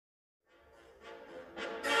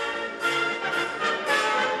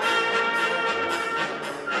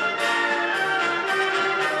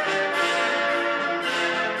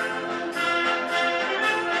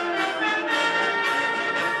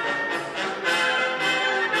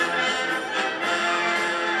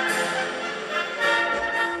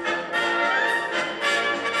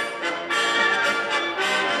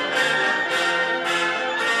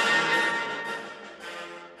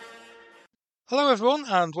Hello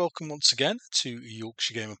everyone and welcome once again to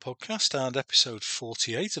Yorkshire Gamer Podcast and episode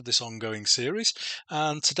 48 of this ongoing series,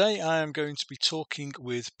 and today I am going to be talking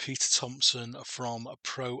with Peter Thompson from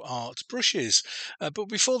Pro Art Brushes. But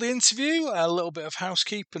before the interview, a little bit of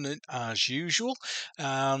housekeeping as usual,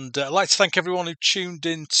 and I'd like to thank everyone who tuned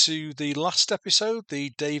in to the last episode,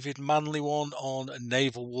 the David Manley one on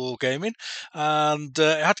naval wargaming, and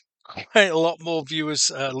it had quite a lot more viewers,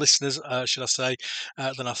 listeners, should I say,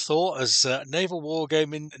 than I thought, as naval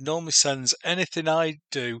wargaming normally sends anything I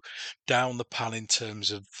do down the pan in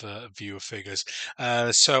terms of viewer figures.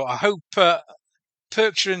 So I hope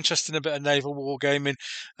perks your interest in a bit of naval wargaming,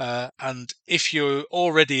 and if you're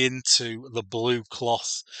already into the blue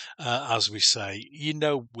cloth, as we say, you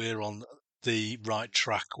know we're on the right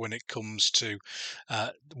track when it comes to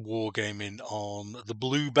wargaming on the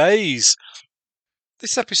blue bays.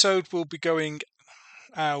 This episode will be going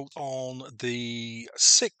out on the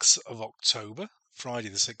 6th of October, Friday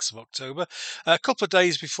the 6th of October, a couple of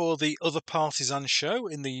days before the Other Partisan show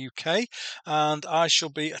in the UK, and I shall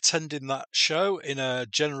be attending that show in a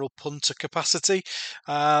general punter capacity,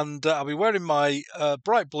 and I'll be wearing my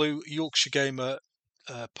bright blue Yorkshire Gamer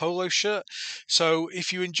polo shirt. So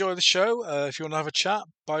if you enjoy the show, if you want to have a chat,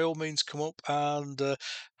 by all means come up and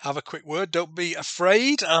have a quick word. Don't be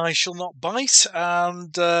afraid, I shall not bite,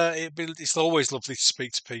 and it's always lovely to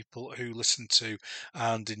speak to people who listen to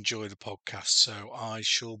and enjoy the podcast. So I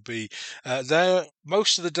shall be there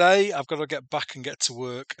most of the day. I've got to get back and get to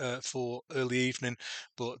work for early evening,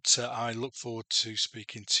 but I look forward to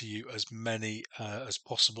speaking to you as many as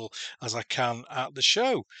possible as I can at the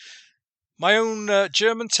show. My own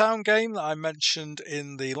Germantown game that I mentioned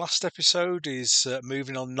in the last episode is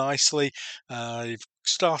moving on nicely. I've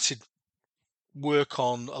started work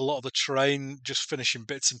on a lot of the terrain, just finishing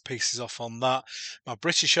bits and pieces off on that. My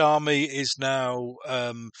British Army is now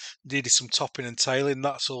needed some topping and tailing.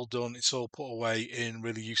 That's all done. It's all put away in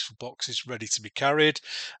really useful boxes, ready to be carried.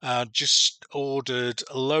 Just ordered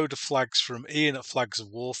a load of flags from Ian at Flags of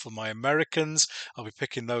War for my Americans. I'll be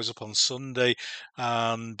picking those up on Sunday,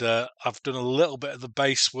 and I've done a little bit of the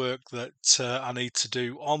base work that I need to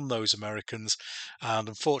do on those Americans, and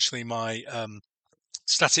unfortunately my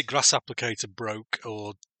static grass applicator broke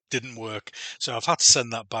or didn't work, so I've had to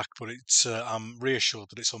send that back, but it's I'm reassured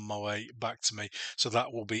that it's on my way back to me, so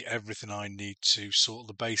that will be everything I need to sort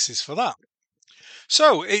the bases for that.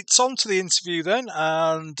 So it's on to the interview then,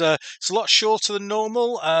 and it's a lot shorter than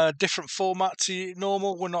normal, different format to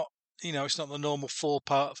normal. We're not, it's not the normal 4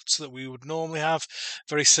 parts that we would normally have.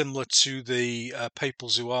 Very similar to the Papal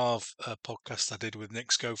Zouave podcast I did with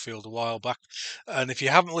Nick Schofield a while back, and if you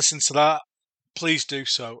haven't listened to that, please do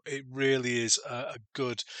so. It really is a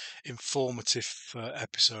good, informative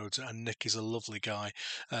episode, and Nick is a lovely guy,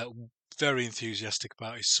 very enthusiastic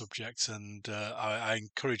about his subject, and I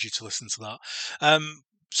encourage you to listen to that.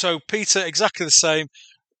 So Peter, exactly the same.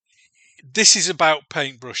 This is about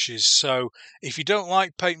paintbrushes, so if you don't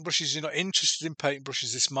like paintbrushes, you're not interested in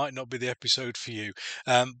paintbrushes, this might not be the episode for you.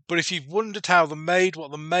 But if you've wondered how they're made,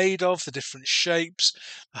 what they're made of, the different shapes,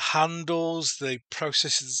 the handles, the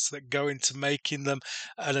processes that go into making them,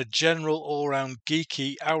 and a general all-round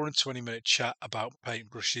geeky hour and 20-minute chat about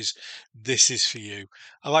paintbrushes, this is for you.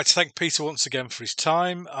 I'd like to thank Peter once again for his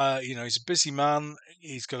time. He's a busy man.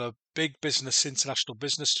 He's got a big business, international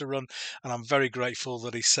business to run, and I'm very grateful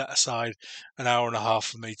that he set aside an hour and a half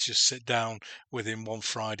for me to just sit down with him one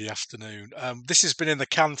Friday afternoon. This has been in the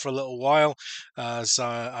can for a little while, as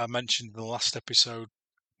I mentioned in the last episode.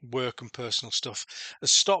 Work and personal stuff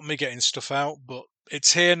has stopped me getting stuff out, but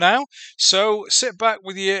it's here now. So sit back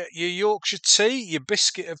with your Yorkshire tea, your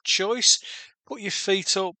biscuit of choice, put your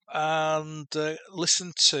feet up, and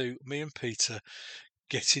listen to me and Peter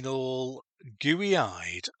getting all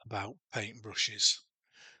gooey-eyed about paintbrushes.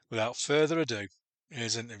 Without further ado,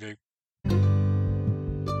 here's the interview.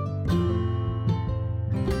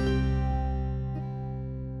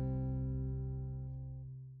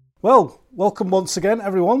 Well, welcome once again,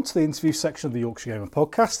 everyone, to the interview section of the Yorkshire Gamer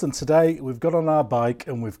Podcast. And today we've got on our bike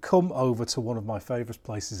and we've come over to one of my favourite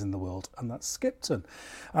places in the world, and that's Skipton.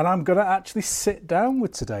 And I'm going to actually sit down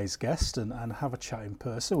with today's guest and have a chat in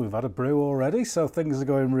person. We've had a brew already, so things are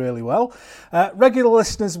going really well. Regular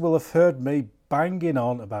listeners will have heard me banging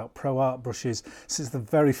on about Pro Art brushes since the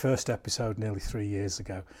very first episode nearly 3 years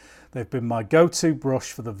ago. They've been my go-to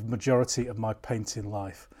brush for the majority of my painting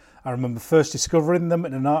life. I remember first discovering them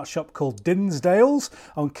in an art shop called Dinsdale's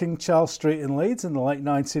on King Charles Street in Leeds in the late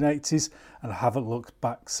 1980s, and I haven't looked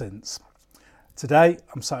back since. Today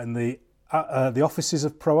I'm sat in the offices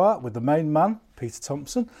of Pro Art with the main man, Peter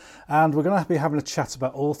Thompson, and we're going to be having a chat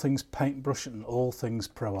about all things paintbrush and all things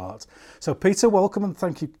pro art. So Peter, welcome, and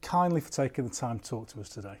thank you kindly for taking the time to talk to us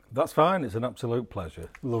today. That's fine, it's an absolute pleasure.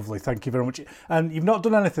 Lovely, thank you very much. And you've not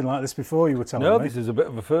done anything like this before, you were telling me? No, this is a bit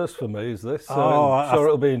of a first for me, is this? So I'm sure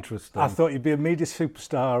it'll be interesting. I thought you'd be a media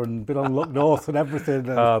superstar and been on Look North and everything.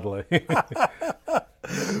 And... Hardly.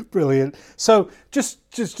 Brilliant. So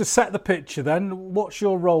just to set the picture then, what's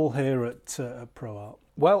your role here at Pro Art?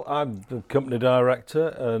 Well, I'm the company director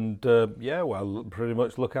and, pretty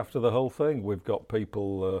much look after the whole thing. We've got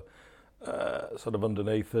people sort of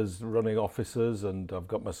underneath us running offices, and I've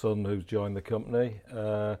got my son who's joined the company.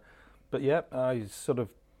 I sort of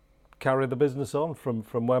carry the business on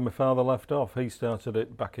from where my father left off. He started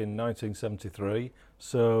it back in 1973,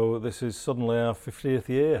 so this is suddenly our 50th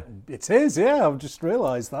year. It is, yeah, I've just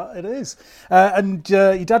realised that, it is. And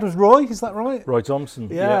your dad was Roy, is that right? Roy Thompson.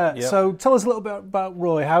 Yeah, so tell us a little bit about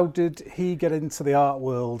Roy. How did he get into the art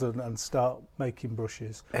world and start making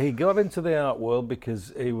brushes? He got into the art world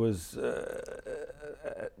because he was...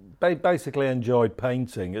 basically enjoyed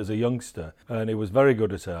painting as a youngster, and he was very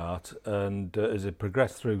good at art, and as he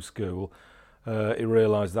progressed through school he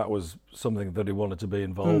realised that was something that he wanted to be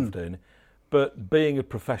involved in. But being a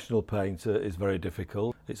professional painter is very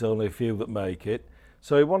difficult. It's only a few that make it,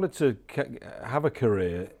 so he wanted to have a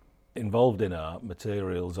career involved in art,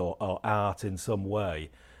 materials or art in some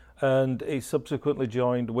way, and he subsequently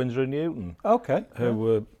joined Winsor & Newton, who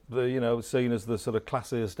were seen as the sort of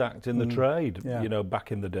classiest act in the trade,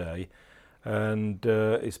 back in the day. And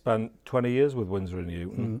he spent 20 years with Winsor &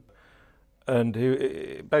 Newton. And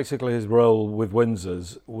basically his role with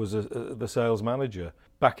Windsor's was the sales manager.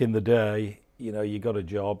 Back in the day, you got a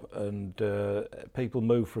job, and people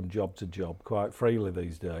move from job to job quite freely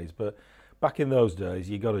these days. But back in those days,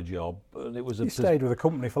 you got a job, and it was you stayed with the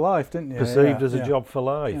company for life, didn't you? Perceived as a job for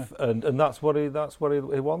life, and that's what he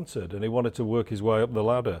wanted, and he wanted to work his way up the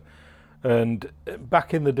ladder. And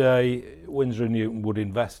back in the day, Winsor & Newton would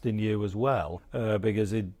invest in you as well,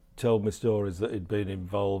 because he'd told me stories that he'd been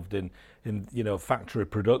involved in factory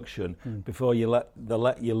production before they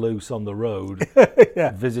let you loose on the road,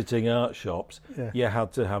 visiting art shops. You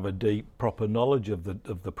had to have a deep, proper knowledge of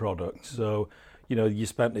the product. So. You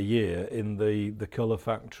spent a year in the colour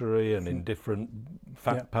factory and in different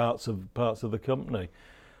parts of the company.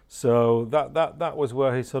 So that was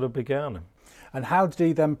where he sort of began. And how did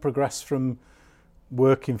he then progress from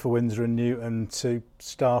working for Winsor & Newton to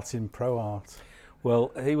starting Pro Art?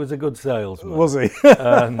 Well, he was a good salesman. Was he?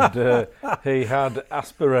 And he had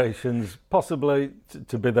aspirations possibly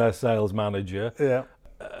to be their sales manager. Yeah.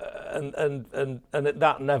 And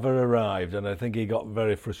that never arrived, and I think he got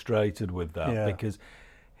very frustrated with that, because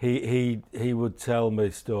he would tell me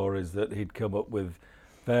stories that he'd come up with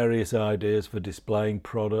various ideas for displaying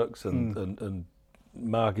products and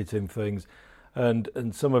marketing things, and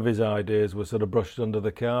some of his ideas were sort of brushed under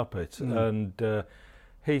the carpet, and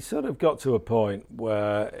he sort of got to a point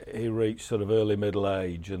where he reached sort of early middle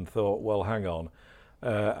age and thought, well, hang on.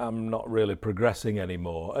 I'm not really progressing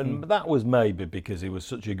anymore. And that was maybe because he was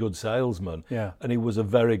such a good salesman. Yeah. And he was a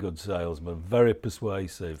very good salesman, very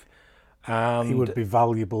persuasive. And he would be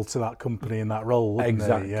valuable to that company in that role, wouldn't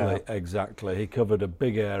he? Exactly. He covered a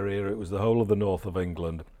big area. It was the whole of the north of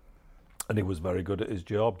England. And he was very good at his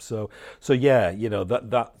job. So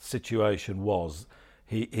that situation was...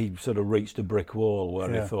 He sort of reached a brick wall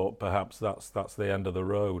where he thought perhaps that's the end of the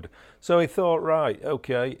road. So he thought, right,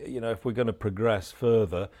 okay, if we're going to progress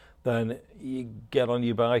further, then you get on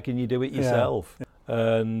your bike and you do it yourself.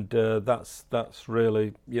 And that's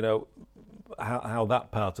really, how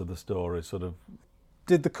that part of the story sort of...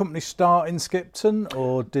 Did the company start in Skipton,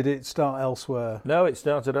 or did it start elsewhere? No, it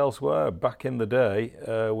started elsewhere. Back in the day,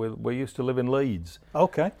 we used to live in Leeds.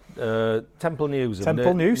 Okay. Temple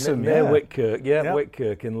Newsam. Near Whitkirk.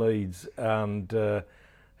 Whitkirk in Leeds. And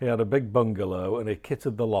he had a big bungalow, and he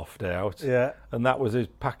kitted the loft out. Yeah. And that was his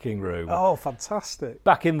packing room. Oh, fantastic.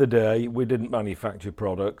 Back in the day, we didn't manufacture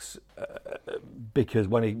products because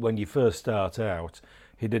when you first start out,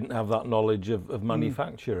 he didn't have that knowledge of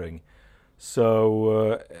manufacturing.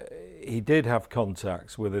 So he did have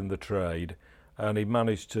contacts within the trade, and he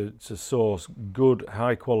managed to source good,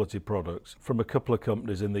 high-quality products from a couple of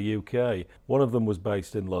companies in the UK. One of them was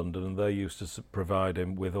based in London, and they used to provide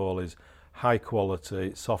him with all his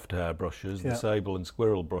high-quality soft hair brushes, the sable and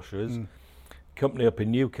squirrel brushes. Company up in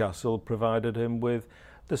Newcastle provided him with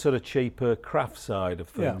the sort of cheaper craft side of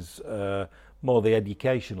things, more the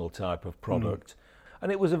educational type of product.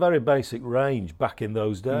 And it was a very basic range back in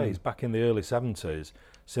those days. Back in the early 70s,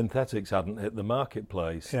 synthetics hadn't hit the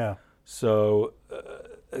marketplace. Yeah. So,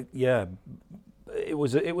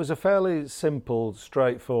 it was a fairly simple,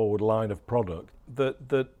 straightforward line of product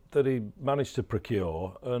that he managed to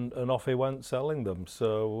procure, and off he went selling them.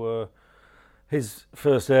 So his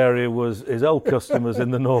first area was his old customers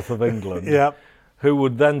in the north of England, who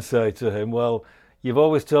would then say to him, well, you've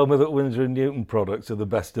always told me that Winsor & Newton products are the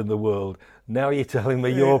best in the world. Now you're telling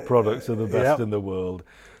me your products are the best in the world.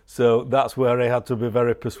 So that's where he had to be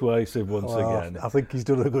very persuasive once again. I think he's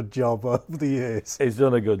done a good job over the years. He's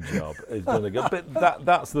done a good job. But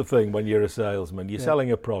that's the thing when you're a salesman. You're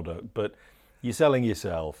selling a product, but you're selling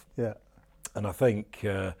yourself. Yeah. And I think,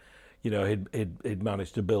 he'd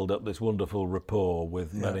managed to build up this wonderful rapport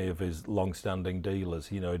with many of his long-standing dealers.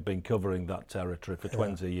 He'd been covering that territory for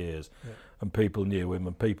 20 years, and people knew him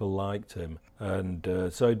and people liked him. And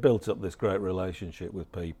so he'd built up this great relationship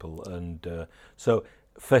with people. And so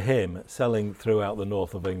for him, selling throughout the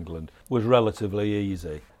north of England was relatively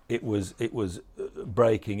easy. It was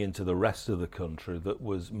breaking into the rest of the country that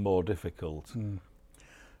was more difficult.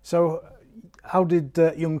 So how did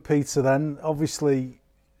young Peter then, obviously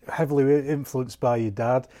heavily influenced by your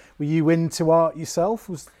dad, were you into art yourself?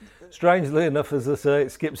 Strangely enough, as I say,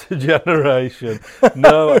 it skips a generation.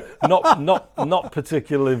 No, not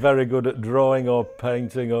particularly very good at drawing or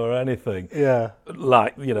painting or anything. Yeah.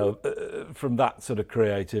 Like, from that sort of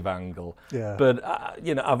creative angle. Yeah. But,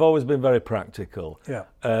 I've always been very practical. Yeah.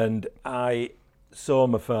 And I saw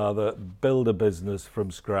my father build a business from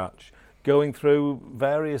scratch, going through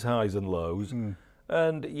various highs and lows.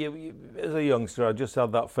 And as a youngster, I just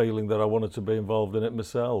had that feeling that I wanted to be involved in it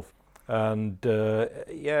myself. And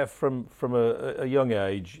from a young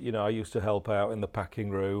age, I used to help out in the packing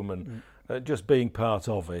room and just being part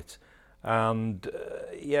of it. And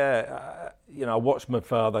I watched my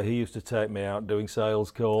father. He used to take me out doing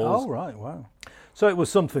sales calls. Oh, right, wow. So it was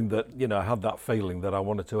something that, I had that feeling that I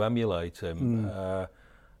wanted to emulate him.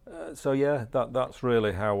 That's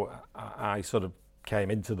really how I sort of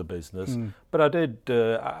came into the business. But I did,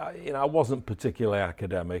 I wasn't particularly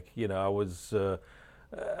academic. I was...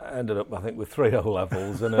 ended up, I think, with 3 O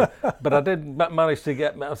levels, but I did manage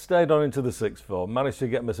to I stayed on into the sixth form, managed to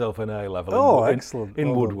get myself an A level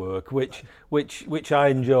in woodwork, which I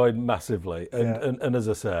enjoyed massively, and as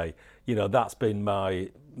I say, that's been my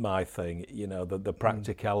thing, the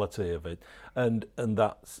practicality of it, and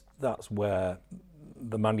that's where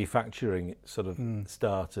the manufacturing sort of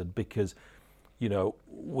started, because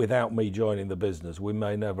without me joining the business, we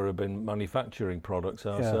may never have been manufacturing products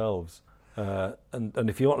ourselves. And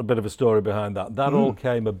if you want a bit of a story behind that all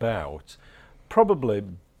came about probably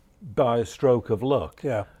by a stroke of luck.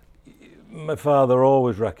 Yeah. My father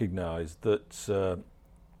always recognised that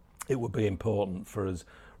it would be important for us,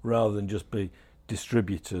 rather than just be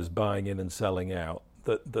distributors buying in and selling out,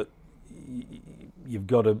 that you've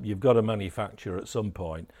got to manufacture at some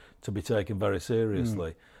point to be taken very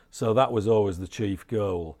seriously. So that was always the chief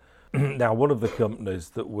goal. Now, one of the companies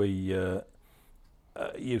that we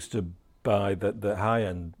used to buy the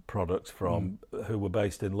high-end products from, who were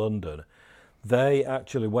based in London, they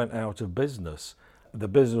actually went out of business. The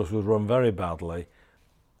business was run very badly.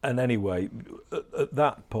 And anyway, at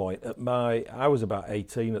that point, I was about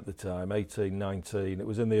 18 at the time, 18, 19, it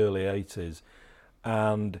was in the early 80s,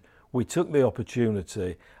 and we took the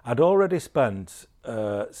opportunity. I'd already spent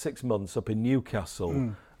 6 months up in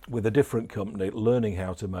Newcastle with a different company learning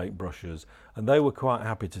how to make brushes, and they were quite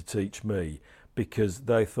happy to teach me, because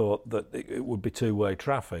they thought that it would be two-way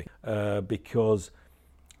traffic, because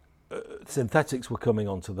synthetics were coming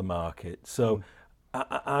onto the market. So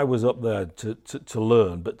I was up there to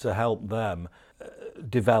learn, but to help them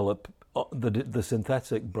develop the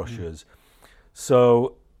synthetic brushes.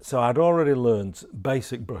 So I'd already learned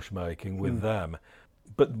basic brush making with them.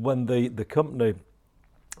 But when the company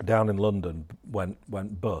down in London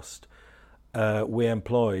went bust, we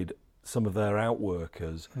employed some of their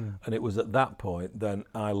outworkers, and it was at that point then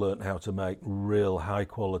I learnt how to make real high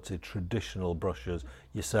quality traditional brushes,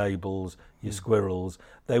 your sables, your squirrels.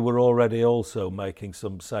 They were already also making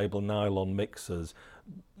some sable nylon mixers,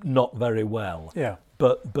 not very well. Yeah.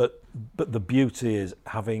 But the beauty is,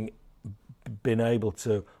 having been able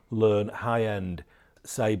to learn high end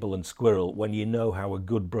sable and squirrel, when you know how a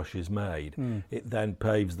good brush is made, it then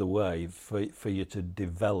paves the way for you to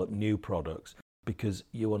develop new products, because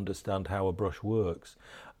you understand how a brush works.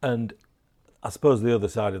 And I suppose the other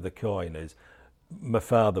side of the coin is, my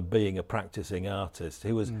father being a practicing artist,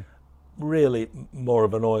 he was really more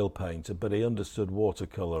of an oil painter, but he understood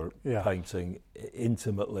watercolour painting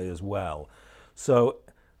intimately as well. So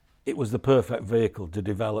it was the perfect vehicle to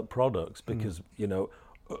develop products, because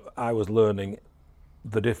I was learning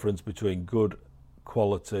the difference between good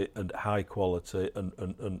quality and high quality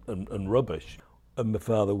and rubbish. and my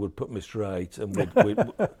father would put me straight, and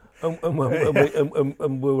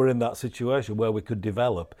and we were in that situation where we could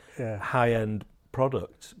develop high-end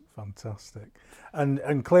products. Fantastic.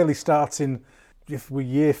 And clearly starting, if we're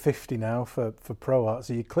year 50 now for Pro Art,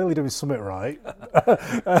 so you're clearly doing something right,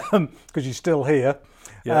 because you're still here.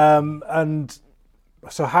 Yeah. And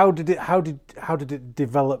so how did it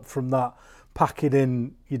develop from that packing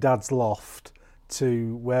in your dad's loft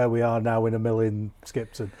to where we are now in a mill in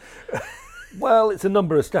Skipton? Well, it's a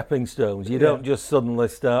number of stepping stones. You don't just suddenly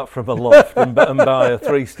start from a loft and buy a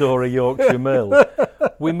 3-storey Yorkshire mill.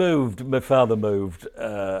 My father moved,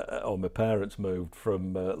 or my parents moved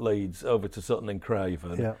from Leeds over to Sutton in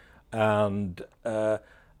Craven, and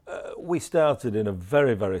we started in a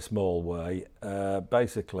very, very small way,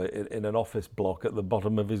 basically in an office block at the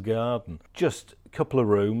bottom of his garden. Just a couple of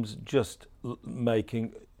rooms, just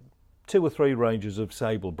making 2 or 3 ranges of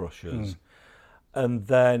sable brushes, and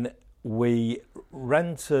then we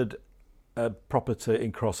rented a property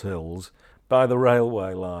in Cross Hills by the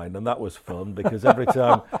railway line, and that was fun because every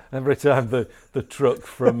time the truck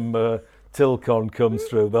from Tilcon comes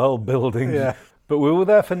through, the whole building. Yeah. But we were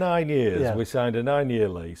there for 9 years. Yeah. We signed a 9-year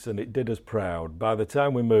lease, and it did us proud. By the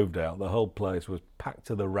time we moved out, the whole place was packed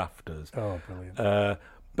to the rafters. Oh, brilliant!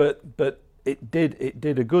 But it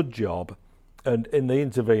did a good job, and in the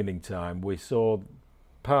intervening time, we saw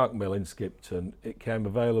Park Mill in Skipton. It came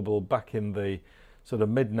available back in the sort of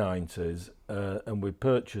mid-90s, and we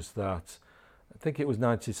purchased that. I think it was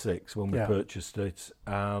 96 when we purchased it,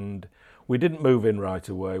 and we didn't move in right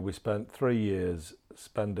away. We spent 3 years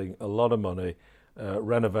spending a lot of money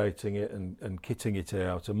renovating it and kitting it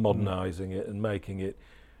out and modernising it and making it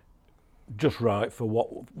just right for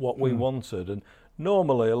what we wanted. And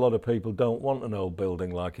normally a lot of people don't want an old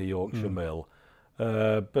building like a Yorkshire mill,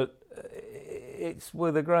 but it's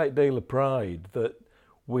with a great deal of pride that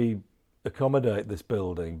we accommodate this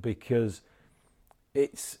building, because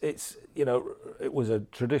it was a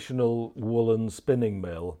traditional woolen spinning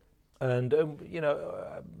mill, and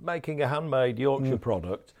making a handmade Yorkshire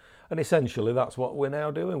product, and essentially that's what we're now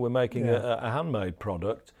doing. We're making a handmade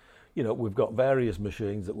product. We've got various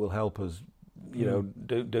machines that will help us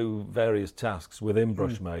do various tasks within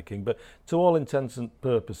brush making, but to all intents and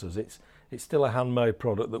purposes it's still a handmade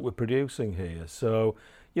product that we're producing here. So,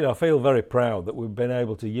 I feel very proud that we've been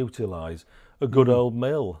able to utilise a good old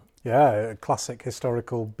mill. Yeah, a classic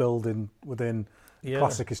historical building within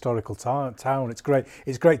classic historical town. It's great.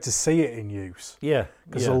 It's great to see it in use. Yeah,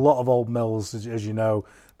 because a lot of old mills, as you know,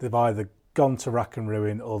 they've either gone to rack and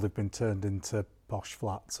ruin or they've been turned into posh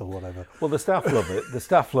flats or whatever. Well, the staff love it. The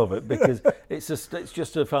staff love it because it's just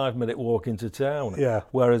a 5-minute walk into town. Yeah.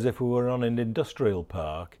 Whereas if we were on an industrial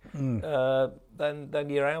park, then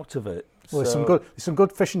you're out of it. Well, there's some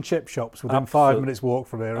good fish and chip shops within 5 minutes walk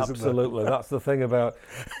from here, isn't there? Absolutely. That's the thing about.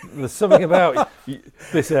 There's something about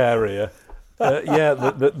this area.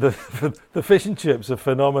 The fish and chips are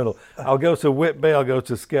phenomenal. I'll go to Whitby, I'll go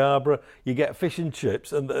to Scarborough. You get fish and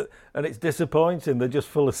chips, and it's disappointing. They're just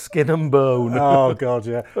full of skin and bone. Oh God,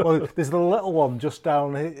 yeah. Well, there's the little one just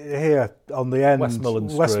down here on the end,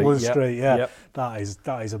 Westmoreland Street. Yeah, yep.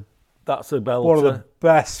 That's a belter. One of the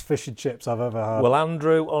best fish and chips I've ever had. Well,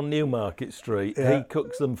 Andrew on Newmarket Street, he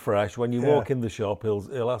cooks them fresh. When you walk in the shop,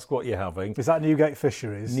 he'll ask what you're having. Is that Newgate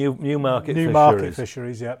Fisheries? Newmarket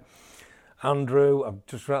Fisheries, yeah. Andrew, I'm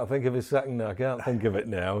just trying to think of his second name. I can't think of it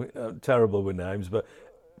now. Terrible with names, but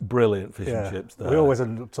brilliant fish and chips there. We always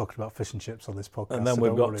end up talking about fish and chips on this podcast. And then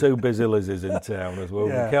we've got 2 busy Lizzies in town as well.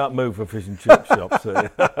 Yeah. We can't move for fish and chip shops here.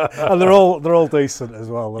 And they're all decent as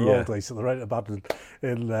well. They're all decent. They're right abandoned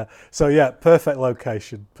in there. So perfect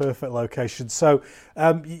location. So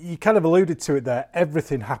you kind of alluded to it there.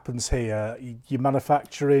 Everything happens here. Your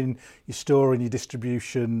manufacturing, your storing, your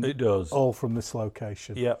distribution. It does. All from this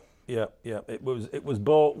location. Yeah. It was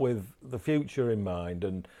bought with the future in mind,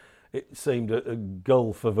 and it seemed a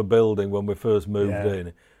gulf of a building when we first moved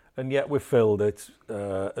in, and yet we filled it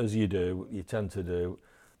as you tend to do.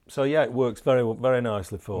 So it works very, very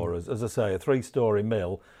nicely for us. As I say, a 3-storey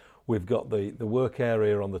mill. We've got the work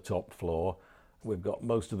area on the top floor. We've got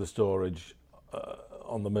most of the storage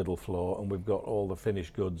on the middle floor, and we've got all the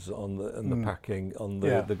finished goods on the packing on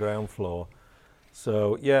the ground floor.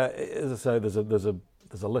 So as I say,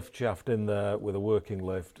 there's a lift shaft in there with a working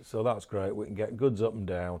lift, so that's great. We can get goods up and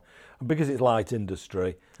down. And because it's light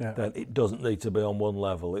industry, then it doesn't need to be on one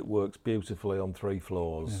level. It works beautifully on 3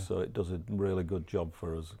 floors, so it does a really good job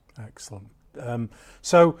for us. Excellent.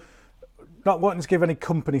 So, not wanting to give any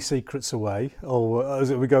company secrets away, or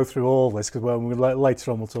as we go through all this, because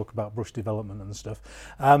later on we'll talk about brush development and stuff.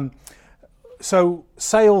 So,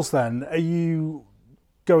 sales then, are you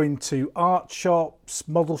go into art shops,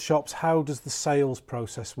 model shops? How does the sales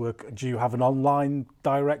process work? Do you have an online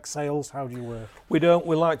direct sales? How do you work? We don't.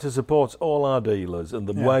 We like to support all our dealers, and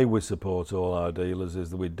the way we support all our dealers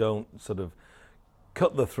is that we don't sort of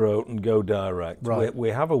cut the throat and go direct. Right. We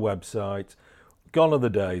have a website. Gone are the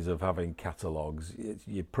days of having catalogues.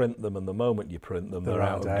 You print them, and the moment you print them, they're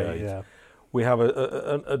out of date. Yeah. We have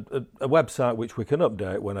a website which we can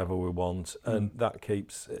update whenever we want, and that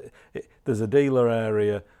keeps... There's a dealer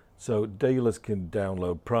area, so dealers can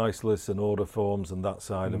download price lists and order forms and that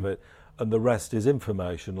side of it, and the rest is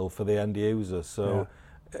informational for the end user. So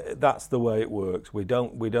that's the way it works. We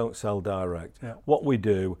don't sell direct. Yeah. What we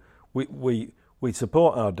do, we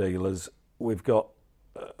support our dealers. We've got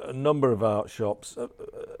a number of art shops,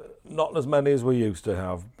 not as many as we used to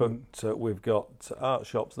have, but we've got art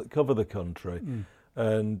shops that cover the country,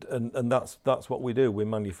 and that's what we do. We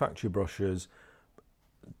manufacture brushes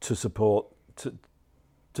to support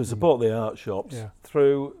the art shops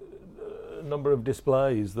through a number of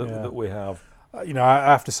displays that we have. You know, I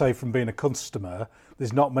have to say, from being a customer,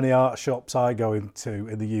 there's not many art shops I go into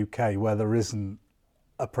in the UK where there isn't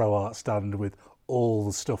a pro art stand with all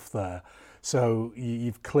the stuff there. So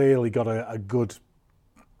you've clearly got a good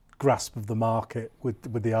grasp of the market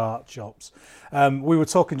with the art shops. We were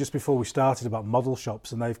talking just before we started about model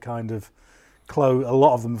shops, and they've kind of closed. A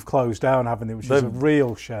lot of them have closed down, haven't they? Which is a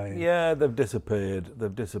real shame. Yeah, they've disappeared,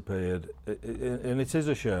 and it is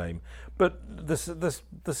a shame. But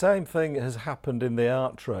the same thing has happened in the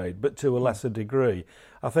art trade, but to a lesser degree.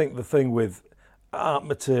 I think the thing with art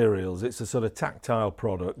materials, it's a sort of tactile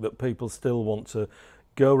product that people still want to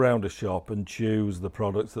go around a shop and choose the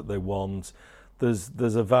products that they want. There's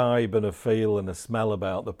a vibe and a feel and a smell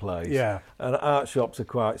about the place. Yeah. And art shops are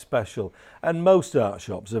quite special. And most art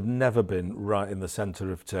shops have never been right in the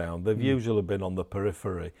centre of town. They've usually been on the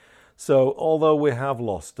periphery. So although we have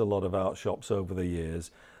lost a lot of art shops over the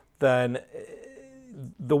years, then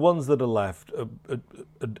the ones that are left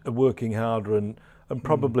are working harder and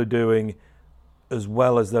probably doing as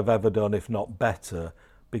well as they've ever done, if not better.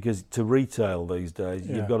 Because to retail these days,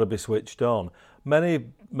 you've got to be switched on. Many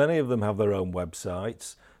of them have their own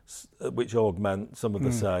websites, which augment some of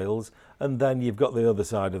the sales, and then you've got the other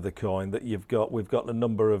side of the coin that we've got a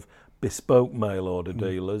number of bespoke mail order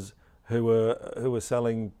dealers who are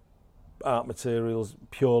selling art materials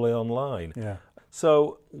purely online. Yeah.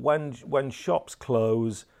 So when shops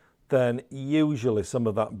close, then usually some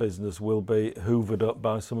of that business will be hoovered up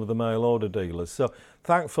by some of the mail order dealers. So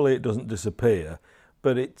thankfully it doesn't disappear.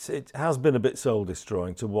 But it has been a bit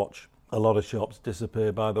soul-destroying to watch a lot of shops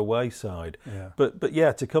disappear by the wayside. Yeah. But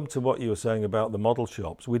yeah, to come to what you were saying about the model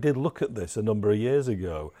shops, we did look at this a number of years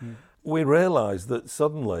ago. We realised that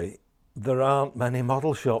suddenly there aren't many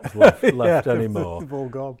model shops left anymore. They've all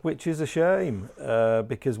gone. Which is a shame,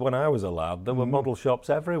 because when I was a lad, there were model shops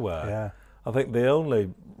everywhere. Yeah. I think the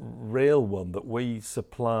only real one that we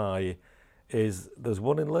supply there's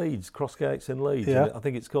one in Leeds, Crossgates in Leeds. Yeah. I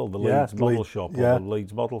think it's called the Leeds Model Shop or the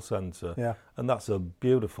Leeds Model Centre. Yeah. And that's a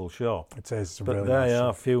beautiful shop. It is. But really they nice are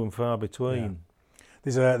shop. few and far between.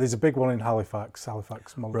 Yeah. There's a big one in Halifax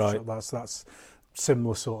Model Right. Shop. That's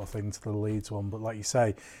similar sort of thing to the Leeds one. But like you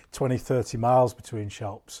say, 20, 30 miles between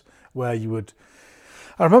shops where you would...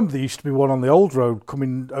 I remember there used to be one on the old road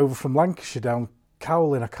coming over from Lancashire down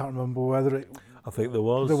Cowlin. I can't remember whether it... I think there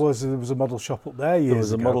was. There was a model shop up there years ago. There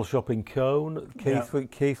was a model shop in Cone.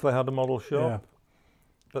 Keighley had a model shop. Yeah.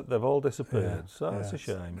 But they've all disappeared. So that's a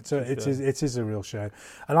shame. It is a real shame.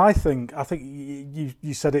 And I think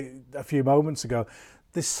you said it a few moments ago,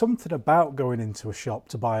 there's something about going into a shop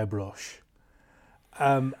to buy a brush.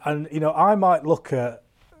 And you know, I might look at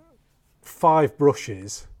 5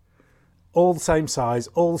 brushes, all the same size,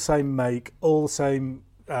 all the same make, all the same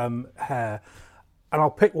hair, and I'll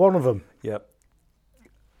pick one of them. Yep.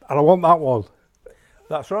 And I want that one.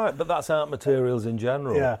 That's right, but that's art materials in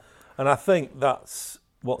general. Yeah. And I think that's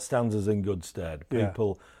what stands us in good stead.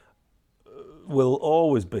 People will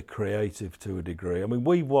always be creative to a degree. I mean,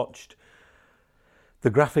 we watched the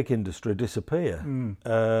graphic industry disappear.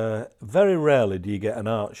 Very rarely do you get an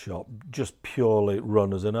art shop just purely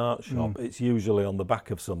run as an art shop. It's usually on the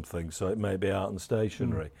back of something, so it may be art and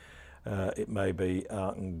stationery. It may be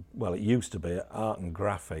art and, well, it used to be art and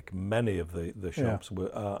graphic. Many of the shops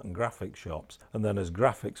were art and graphic shops. And then as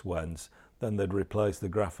graphics went, then they'd replace the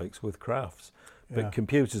graphics with crafts. But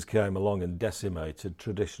computers came along and decimated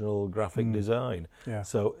traditional graphic design. Yeah.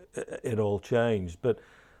 So it all changed. But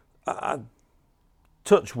I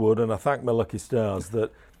touch wood, and I thank my lucky stars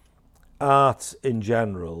that art in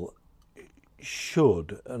general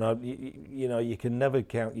should, and you know, you can never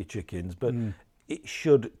count your chickens, but it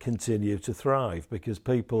should continue to thrive, because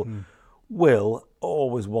people will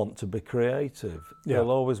always want to be creative. Yeah.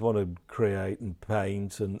 They'll always want to create and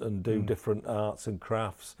paint and do different arts and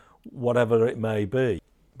crafts, whatever it may be,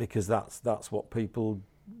 because that's what people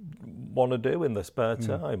want to do in their spare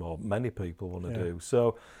time, or many people want to do.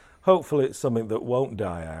 So hopefully it's something that won't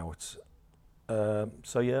die out.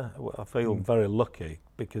 So yeah, I feel very lucky,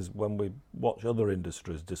 because when we watch other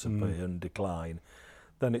industries disappear and decline,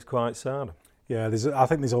 then it's quite sad. Yeah, I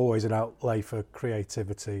think there's always an outlay for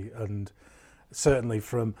creativity, and certainly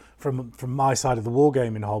from my side of the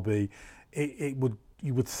wargaming hobby,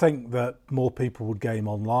 you would think that more people would game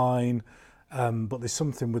online, but there's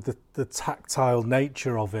something with the tactile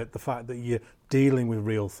nature of it, the fact that you're dealing with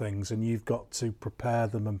real things and you've got to prepare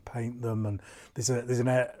them and paint them, and there's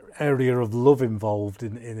an area of love involved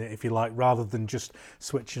in it, if you like, rather than just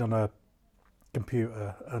switching on a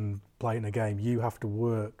computer and playing a game. You have to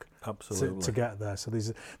work to get there. So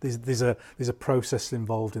there's a process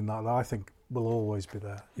involved in that I think will always be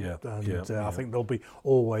there. I think there'll be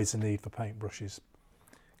always a need for paintbrushes.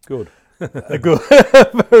 Good. Good.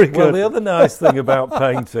 Very good. Well, the other nice thing about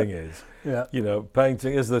painting is, Yeah.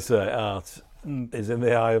 Painting, as they say, art is in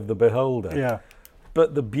the eye of the beholder. Yeah.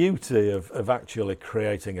 But the beauty of actually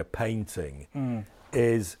creating a painting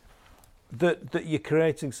is that you're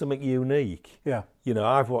creating something unique. Yeah.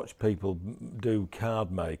 I've watched people do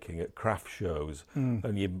card making at craft shows,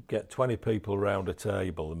 and you get 20 people round a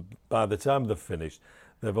table, and by the time they've finished,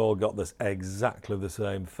 they've all got this exactly the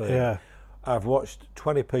same thing. Yeah. I've watched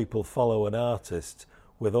 20 people follow an artist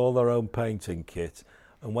with all their own painting kit,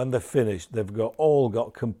 and when they're finished, they've all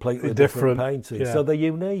got completely different paintings. Yeah. So they're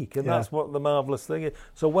unique, and that's what the marvellous thing is.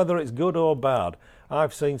 So whether it's good or bad,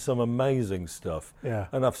 I've seen some amazing stuff,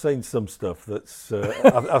 and I've seen some stuff that's,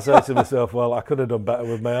 I say to myself, well, I could have done better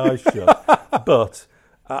with my eyes shut, but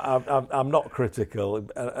I'm not critical,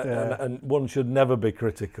 and one should never be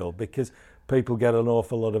critical, because people get an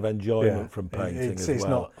awful lot of enjoyment from painting as well. It's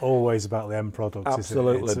not always about the end product,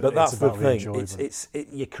 absolutely, is it? But that's the thing. The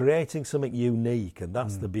You're creating something unique, and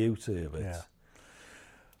that's the beauty of it. Yeah.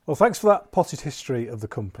 Well, thanks for that potted history of the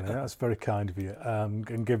company. That's very kind of you,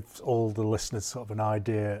 and gives all the listeners sort of an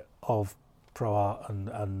idea of ProArt.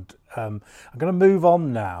 And I'm going to move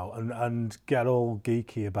on now and get all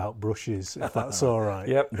geeky about brushes, if that's all right.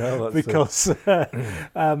 Yep, no, that's because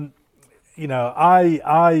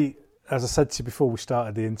I as I said to you before we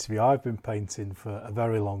started the interview, I've been painting for a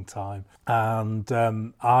very long time, and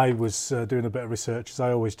I was doing a bit of research, as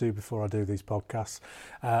I always do before I do these podcasts,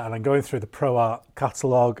 and I'm going through the ProArt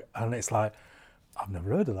catalogue, and it's like, I've never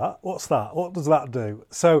heard of that. What's that? What does that do?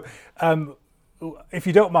 So if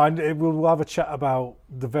you don't mind, we'll have a chat about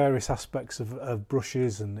the various aspects of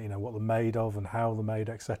brushes, and what they're made of and how they're made,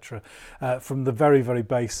 etc. From the very, very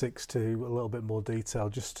basics to a little bit more detail,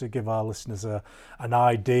 just to give our listeners an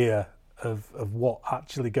idea of what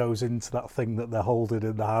actually goes into that thing that they're holding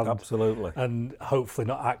in the hand. Absolutely. And hopefully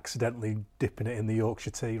not accidentally dipping it in the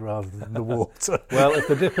Yorkshire tea rather than the water. Well, if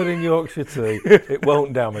they dip it in Yorkshire tea, it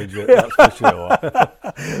won't damage it, that's for sure.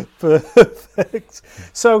 Perfect.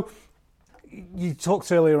 So you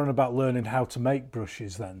talked earlier on about learning how to make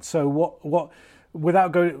brushes then. So what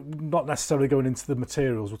without not necessarily going into the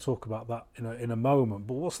materials, we'll talk about that in a moment,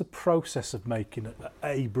 but what's the process of making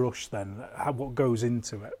a brush then? What goes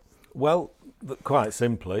into it? Well, quite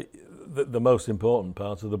simply, the most important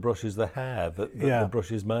part of the brush is the hair that the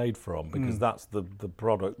brush is made from, because that's the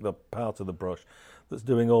product, the part of the brush that's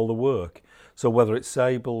doing all the work. So whether it's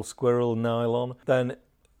sable, squirrel, nylon, then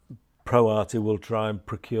ProArte will try and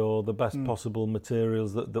procure the best possible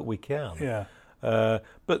materials that we can. Yeah.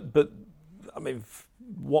 But I mean,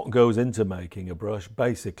 what goes into making a brush?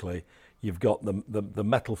 Basically, you've got the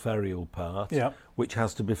metal ferrule part, which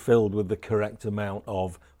has to be filled with the correct amount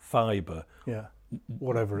of fibre. Yeah.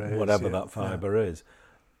 Whatever it is. Whatever that fibre is.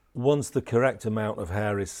 Once the correct amount of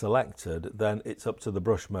hair is selected, then it's up to the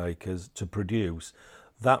brush makers to produce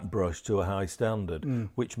that brush to a high standard,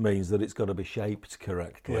 which means that it's got to be shaped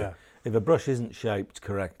correctly. Yeah. If a brush isn't shaped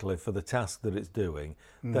correctly for the task that it's doing,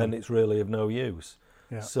 then it's really of no use.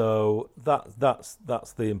 Yeah. So that's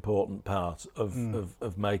the important part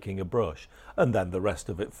of making a brush, and then the rest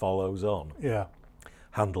of it follows on. Yeah.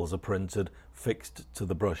 Handles are printed, fixed to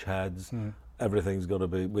the brush heads. Everything's got to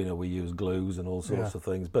be. We use glues and all sorts of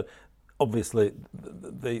things, but obviously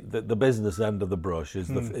the business end of the brush is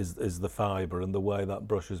the fibre and the way that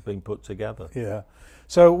brush has been put together. Yeah.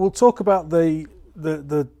 So we'll talk about the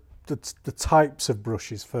types of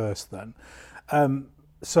brushes first then.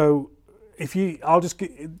 So I'll just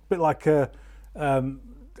get a bit like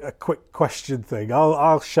a quick question thing.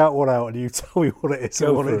 I'll shout one out and you tell me what it is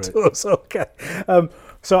and what it does. Okay.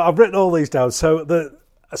 So I've written all these down. So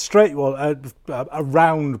a straight one, a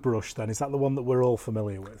round brush then, is that the one that we're all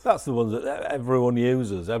familiar with? That's the one that everyone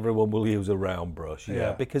uses. Everyone will use a round brush,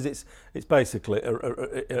 because it's basically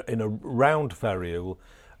in a round ferrule,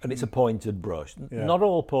 and it's a pointed brush. Not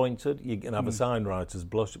all pointed. You can have a signwriter's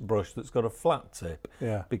brush that's got a flat tip,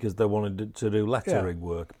 because they wanted to do lettering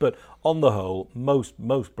work. But on the whole, most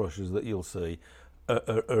brushes that you'll see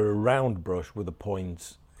are a round brush with a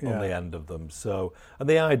point on the end of them. So, and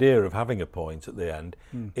the idea of having a point at the end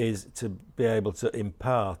is to be able to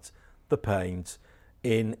impart the paint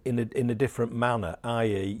in a different manner,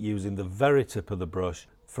 i.e. using the very tip of the brush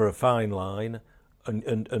for a fine line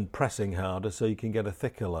and pressing harder so you can get a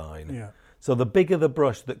thicker line. Yeah. So the bigger the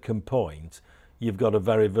brush that can point, you've got a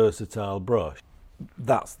very versatile brush.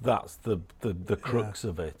 That's the crux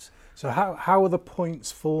of it. So how are the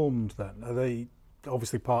points formed then? Are they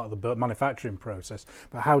obviously part of the manufacturing process,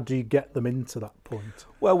 but how do you get them into that point?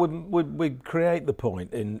 Well, we create the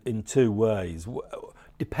point in two ways,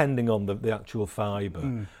 depending on the actual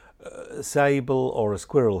fibre. A sable or a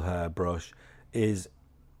squirrel hair brush is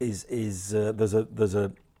there's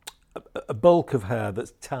a bulk of hair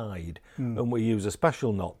that's tied, and we use a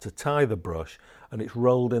special knot to tie the brush, and it's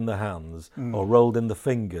rolled in the hands or rolled in the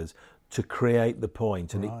fingers to create the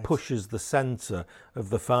point, and it pushes the centre of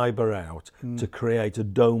the fibre out to create a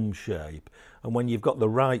dome shape. And when you've got the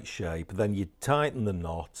right shape, then you tighten the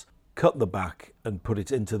knot, cut the back and put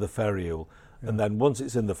it into the ferrule. And then once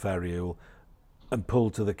it's in the ferrule and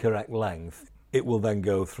pulled to the correct length, it will then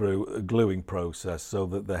go through a gluing process so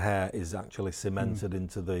that the hair is actually cemented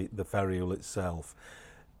into the ferrule itself.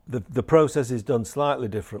 The process is done slightly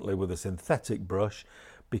differently with a synthetic brush,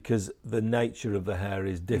 because the nature of the hair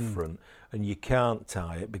is different, and you can't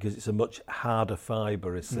tie it because it's a much harder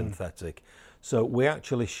fibre is synthetic. So we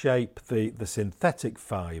actually shape the synthetic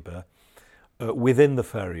fibre within the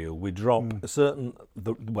ferrule. We drop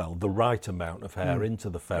the right amount of hair into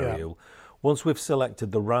the ferrule. Once we've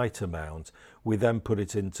selected the right amount, we then put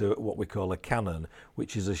it into what we call a cannon,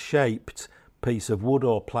 which is a shaped piece of wood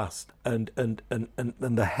or plastic, and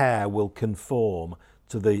the hair will conform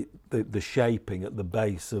to the shaping at the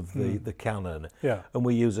base of the cannon. And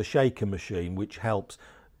we use a shaker machine which helps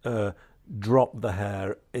drop the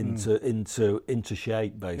hair into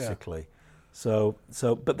shape, basically.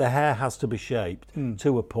 But the hair has to be shaped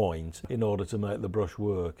to a point in order to make the brush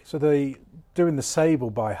work. So doing the sable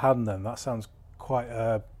by hand then, that sounds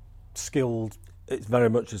quite skilled. It's very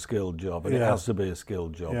much a skilled job, and it has to be a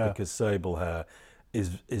skilled job because sable hair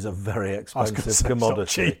is a very expensive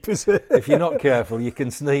commodity. It's not cheap, is it? If you're not careful, you can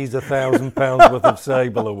sneeze £1,000 worth of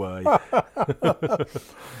sable away.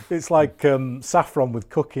 It's like saffron with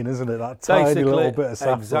cooking, isn't it? That tiny little bit of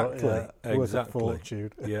saffron. Exactly. Worth a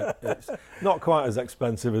fortune. Yeah, it's not quite as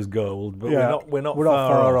expensive as gold, but we're not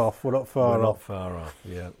far off. We're not far off.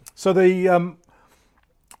 Yeah. So the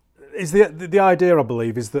idea, I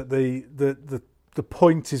believe, is that the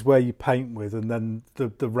point is where you paint with, and then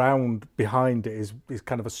the round behind it is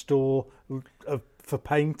kind of a store for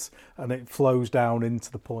paint, and it flows down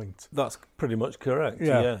into the point. That's pretty much correct.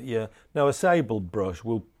 Yeah. Now a sable brush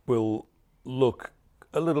will look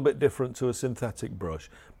a little bit different to a synthetic brush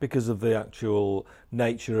because of the actual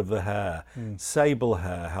nature of the hair. Sable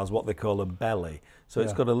hair has what they call a belly, so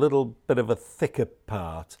it's got a little bit of a thicker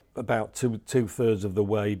part, about two-thirds of the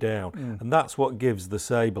way down, and that's what gives the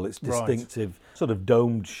sable its distinctive sort of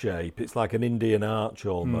domed shape. It's like an Indian arch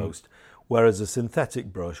almost, whereas a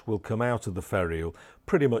synthetic brush will come out of the ferrule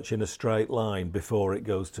pretty much in a straight line before it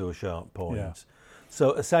goes to a sharp point.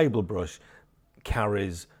 So a sable brush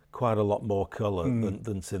carries quite a lot more colour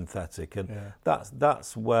than synthetic, and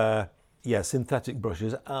that's where synthetic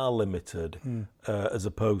brushes are limited as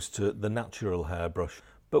opposed to the natural hairbrush.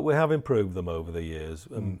 But we have improved them over the years,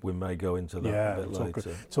 and we may go into that a bit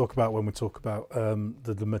later. Talk about when we talk about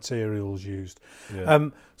the materials used.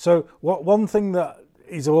 So one thing that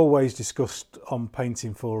is always discussed on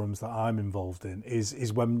painting forums that I'm involved in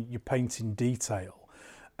is when you paint in detail,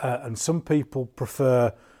 and some people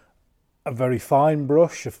prefer a very fine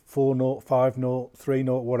brush, a 4-0, 5-0,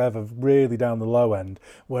 3-0, whatever, really down the low end,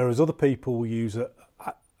 whereas other people will use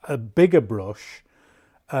a bigger brush,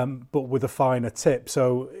 but with a finer tip.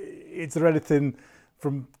 So is there anything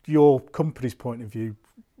from your company's point of view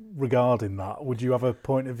regarding that? Would you have a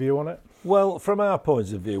point of view on it? Well, from our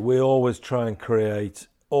point of view, we always try and create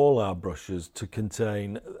all our brushes to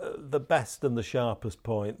contain the best and the sharpest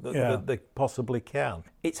point that they possibly can.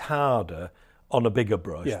 It's harder on a bigger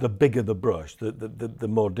brush. Yeah. The bigger the brush, the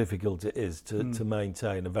more difficult it is to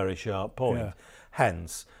maintain a very sharp point. Yeah.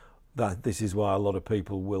 Hence, this is why a lot of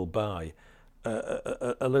people will buy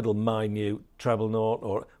a little minute treble naught,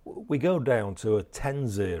 or we go down to a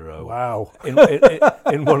 10-0. Wow.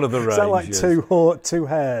 In one of the ranges. Is that like two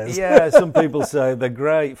hairs? Yeah, some people say they're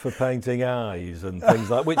great for painting eyes and things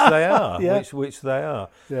like, which they are. Yeah. Which they are.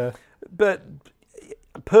 Yeah. But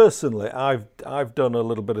personally, I've done a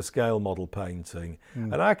little bit of scale model painting,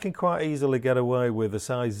 and I can quite easily get away with a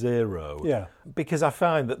size 0. Yeah. Because I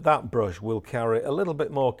find that brush will carry a little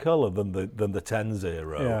bit more colour than the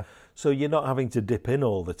 10-0. Yeah. So you're not having to dip in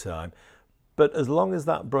all the time. But as long as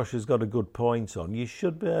that brush has got a good point on, you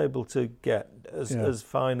should be able to get as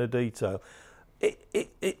fine a detail.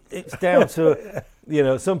 It's down to,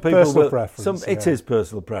 some people personal will, preference. It is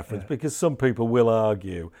personal preference, because some people will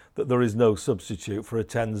argue that there is no substitute for a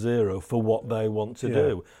 10-0 for what they want to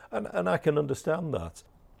do, and I can understand that.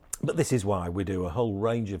 But this is why we do a whole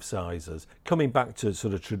range of sizes. Coming back to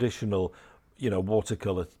sort of traditional,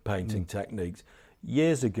 watercolour painting techniques.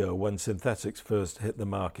 Years ago, when synthetics first hit the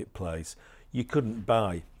marketplace, you couldn't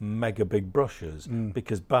buy mega big brushes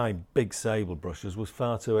because buying big sable brushes was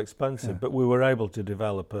far too expensive. But we were able to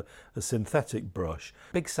develop a synthetic brush,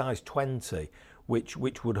 big size 20, which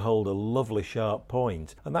would hold a lovely sharp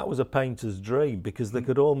point. And that was a painter's dream, because they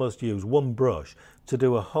could almost use one brush to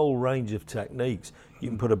do a whole range of techniques. You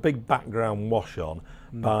can put a big background wash on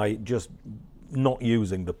by just not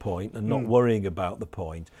using the point and not worrying about the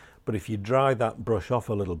point. But if you dry that brush off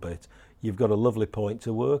a little bit, you've got a lovely point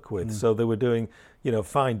to work with. So they were doing,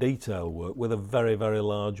 fine detail work with a very, very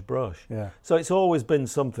large brush. Yeah. So it's always been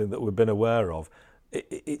something that we've been aware of.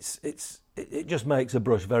 It just makes a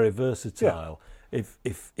brush very versatile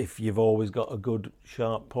if you've always got a good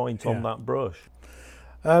sharp point on that brush.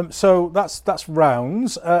 So that's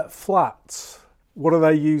rounds. Flats. What are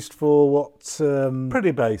they used for? What?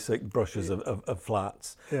 Pretty basic brushes of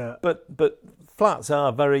flats. Yeah. But flats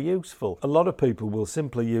are very useful. A lot of people will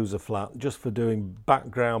simply use a flat just for doing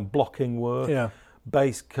background blocking work,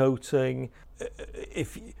 base coating.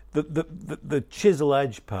 If the chisel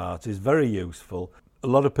edge part is very useful. A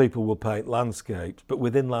lot of people will paint landscapes, but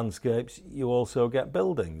within landscapes you also get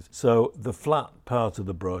buildings. So the flat part of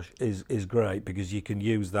the brush is great, because you can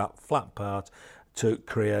use that flat part to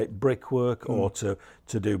create brickwork or to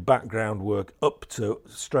do background work up to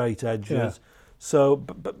straight edges. Yeah. So,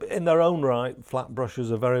 but in their own right, flat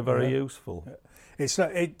brushes are very, very useful. It's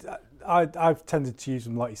I've tended to use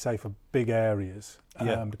them, like you say, for big areas,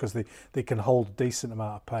 because they can hold a decent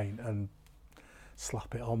amount of paint and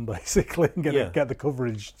slap it on basically and get the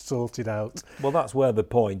coverage sorted out. Well, that's where the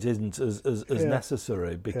point isn't as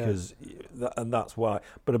necessary, because and that's why.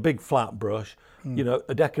 But a big flat brush,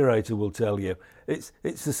 a decorator will tell you it's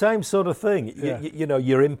the same sort of thing.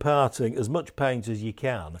 You're imparting as much paint as you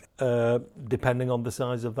can, depending on the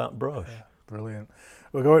size of that brush. Yeah, brilliant.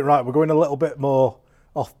 We're going a little bit more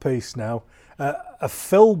off piece now. A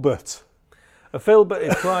filbert. A filbert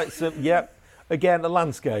is quite simple. Yep. Again, a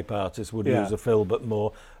landscape artist would use a filbert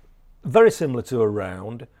more. Very similar to a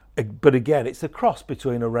round, but again, it's a cross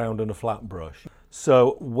between a round and a flat brush.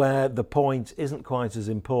 So where the point isn't quite as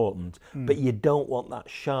important, but you don't want that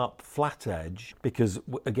sharp flat edge, because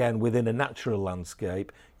again, within a natural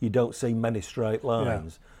landscape, you don't see many straight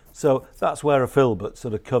lines. So that's where a filbert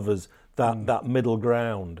sort of covers that middle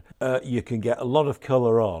ground. You can get a lot of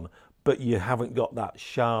colour on, but you haven't got that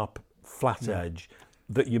sharp flat edge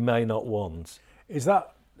that you may not want. Is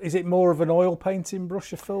it more of an oil painting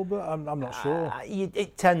brush, a filbert? I'm not sure.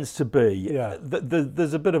 It tends to be. Yeah.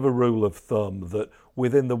 There's a bit of a rule of thumb that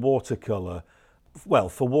within the watercolour,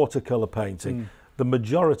 for watercolour painting, the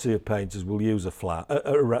majority of painters will use a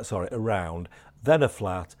round, then a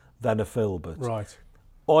flat, then a filbert. Right.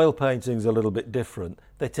 Oil painting's a little bit different.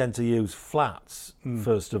 They tend to use flats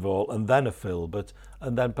first of all, and then a filbert,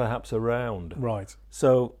 and then perhaps a round. Right.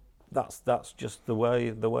 So that's just the way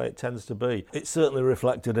it tends to be. It's certainly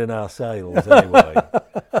reflected in our sales anyway.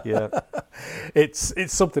 Yeah, it's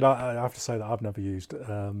something I have to say that I've never used.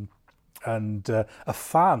 And a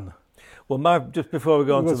fan. Well, just before we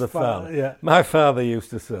go on to the fan, my father used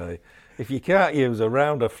to say, if you can't use a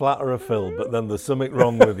round, a flat, or a filbert, then there's something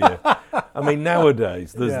wrong with you. I mean,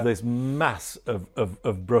 nowadays there's this mass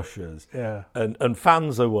of brushes, and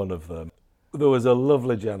fans are one of them. There was a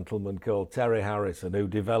lovely gentleman called Terry Harrison who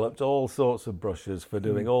developed all sorts of brushes for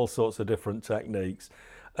doing all sorts of different techniques.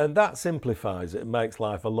 And that simplifies it and makes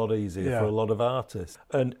life a lot easier for a lot of artists.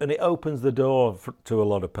 And it opens the door to a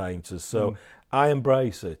lot of painters. So I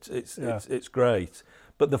embrace it. It's great.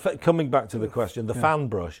 But coming back to the question, the fan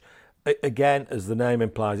brush, Again, as the name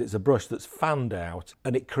implies, it's a brush that's fanned out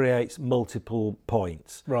and it creates multiple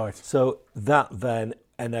points. Right. So that then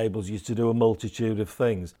enables you to do a multitude of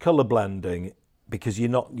things. Colour blending, because you're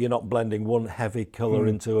not blending one heavy colour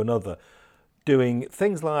into another. Doing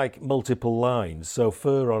things like multiple lines, so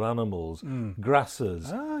fur on animals,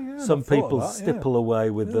 grasses. Some people stipple away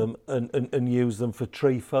with them and use them for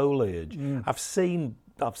tree foliage. I've seen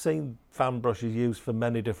fan brushes used for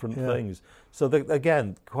many different things. So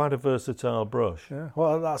again, quite a versatile brush. Yeah,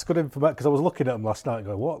 well, that's good information, because I was looking at them last night and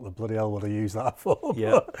going, what the bloody hell would I use that for?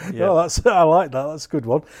 Yeah. No, I like that. That's a good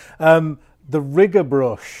one. The rigger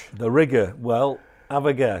brush. The rigger, well, have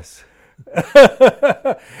a guess.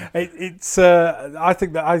 It's I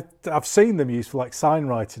think that I've seen them used for like sign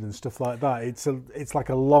writing and stuff like that. It's like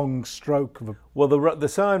a long stroke of a... Well, the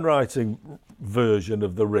sign writing version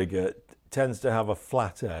of the rigger tends to have a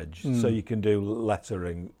flat edge, so you can do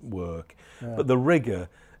lettering work. But the rigger,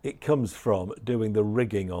 it comes from doing the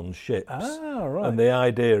rigging on ships. Ah, right. And the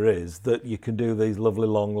idea is that you can do these lovely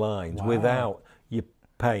long lines without your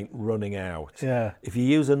paint running out. Yeah. If you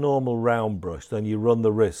use a normal round brush, then you run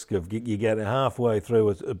the risk of you getting halfway through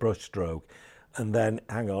a brush stroke and then,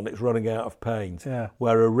 hang on, it's running out of paint. Yeah.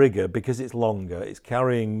 Where a rigger, because it's longer, it's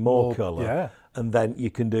carrying more colour. Yeah. And then you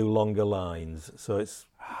can do longer lines. So it's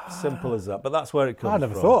simple as that. But that's where it comes from. I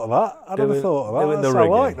never thought of that. Doing the I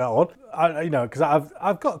rigging. like that one. Because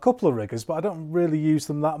I've got a couple of riggers, but I don't really use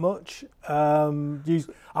them that much.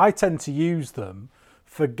 I tend to use them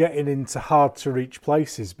for getting into hard to reach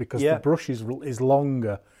places, because the brush is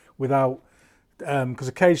longer without, because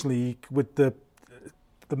occasionally with the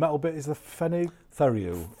metal bit is the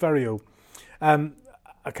ferrule.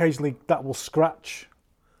 Occasionally that will scratch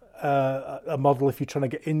a model if you're trying to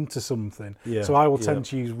get into something. Yeah, so I will tend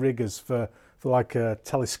to use riggers for like a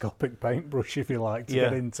telescopic paintbrush, if you like, to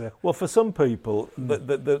get into. Well, for some people,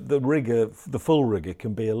 the rigger, the full rigger,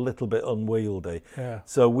 can be a little bit unwieldy. Yeah.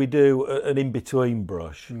 So we do an in-between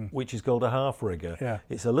brush, which is called a half rigger. Yeah.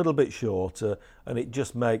 It's a little bit shorter, and it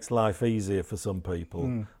just makes life easier for some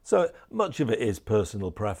people. So much of it is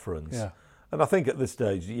personal preference. Yeah. And I think at this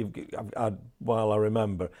stage, while I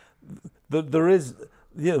remember, there is,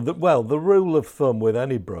 the rule of thumb with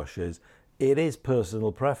any brush is, it is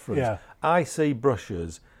personal preference. Yeah. I see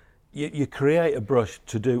brushes, you create a brush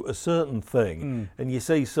to do a certain thing, and you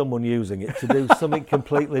see someone using it to do something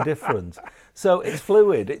completely different. So it's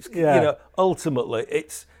fluid. It's ultimately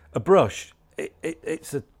it's a brush.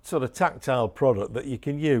 It's a sort of tactile product that you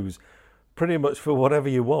can use pretty much for whatever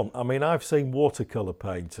you want. I mean, I've seen watercolour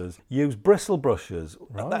painters use bristle brushes.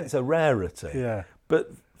 Right. That's a rarity. Yeah.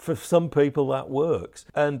 But for some people that works.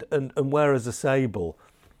 And whereas a sable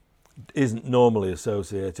isn't normally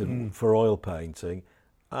associated for oil painting,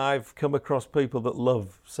 I've come across people that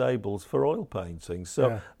love sables for oil painting.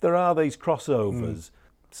 So there are these crossovers.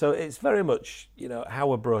 So it's very much,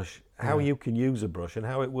 how you can use a brush and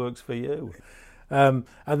how it works for you. And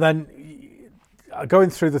then going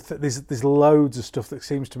through there's loads of stuff that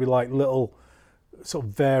seems to be like little sort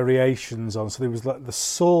of variations on. So there was like the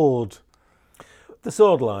sword. The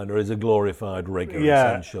sword liner is a glorified rigger,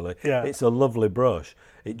 essentially. Yeah. It's a lovely brush.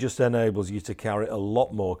 It just enables you to carry a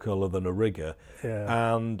lot more colour than a rigger.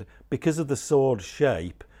 Yeah. And because of the sword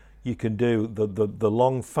shape, you can do the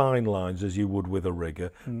long fine lines as you would with a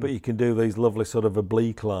rigger, but you can do these lovely sort of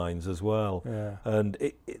oblique lines as well. Yeah. And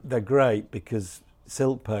they're great because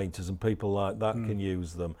silk painters and people like that can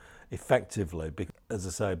use them effectively, as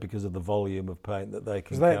I say, because of the volume of paint that they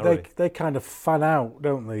can carry. They kind of fan out,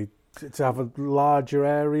 don't they, to have a larger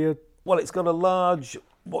area? Well, it's got a large,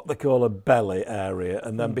 what they call a belly area,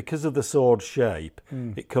 and then because of the sword shape,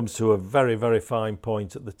 it comes to a very, very fine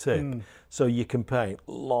point at the tip. So you can paint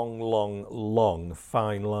long,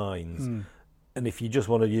 fine lines. And if you just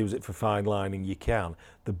want to use it for fine lining, you can.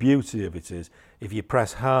 The beauty of it is, if you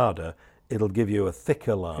press harder, it'll give you a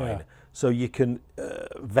thicker line. Yeah. So you can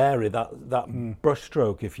vary that brush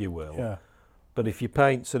stroke, if you will. Yeah. But if you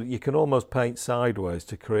paint, so that you can almost paint sideways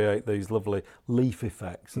to create these lovely leaf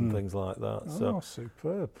effects and things like that. Oh,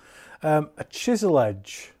 superb. A chisel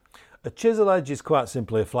edge. A chisel edge is quite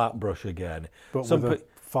simply a flat brush again. But with a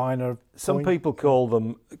finer Some point? people call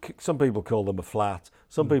them a flat,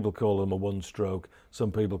 some people call them a one stroke, some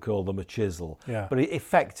people call them a chisel. Yeah. But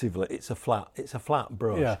effectively it's a flat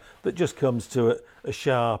brush that just comes to a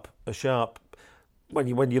sharp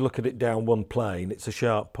when you look at it down one plane, it's a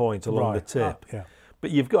sharp point along the tip. But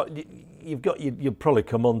you'll probably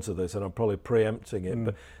come onto this, and I'm probably preempting it,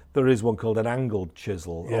 but there is one called an angled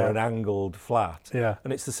chisel or an angled flat. Yeah.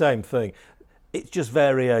 And it's the same thing. It's just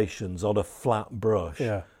variations on a flat brush.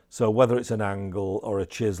 Yeah. So whether it's an angle or a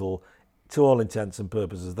chisel, to all intents and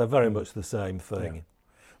purposes, they're very much the same thing.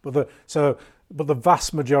 Yeah. But the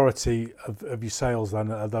vast majority of your sales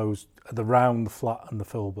then are the round, the flat, and the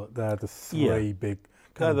filbert. They're the three big.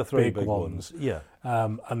 They're the three big ones. Yeah.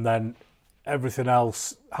 And then everything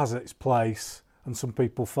else has its place, and some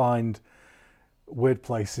people find weird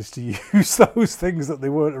places to use those things that they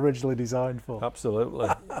weren't originally designed for. Absolutely.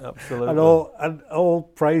 And all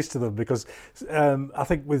praise to them, because I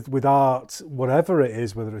think with art, whatever it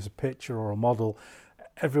is, whether it's a picture or a model,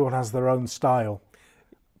 everyone has their own style,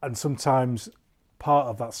 and sometimes part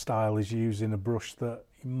of that style is using a brush that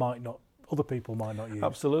other people might not use.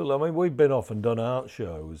 Absolutely. I mean, we've been off and done art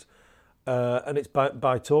shows, and it's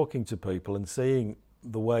by talking to people and seeing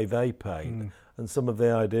the way they paint and some of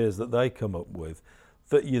the ideas that they come up with,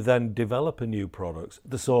 that you then develop a new product.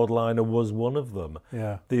 The sword liner was one of them.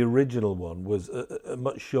 Yeah. The original one was a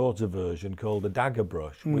much shorter version called a dagger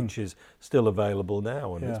brush, which is still available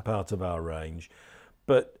now, and it's part of our range.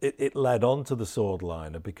 But it led on to the sword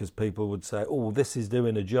liner because people would say, oh, this is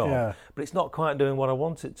doing a job, but it's not quite doing what I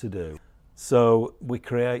want it to do. So we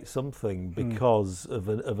create something because of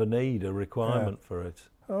a need, a requirement for it.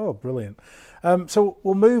 Oh, brilliant. So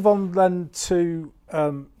we'll move on then to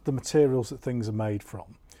the materials that things are made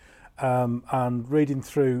from. And reading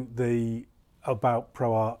through the About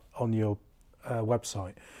Pro Art on your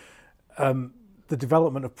website, the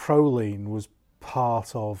development of Proline was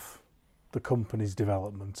part of the company's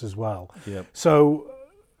development as well. Yep. So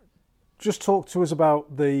just talk to us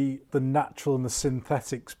about the natural and the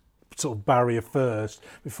synthetic sort of barrier first,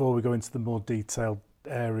 before we go into the more detailed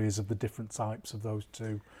areas of the different types of those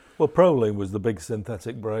two. Well, Proline was the big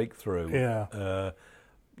synthetic breakthrough.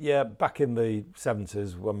 Yeah. Back in the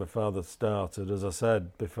 70s when my father started, as I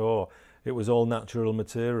said before, it was all natural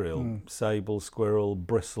material, sable, squirrel,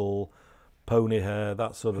 bristle, pony hair,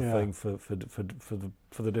 that sort of thing for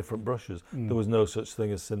the different brushes. There was no such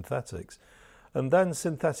thing as synthetics. And then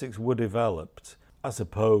synthetics were developed, I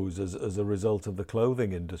suppose, as a result of the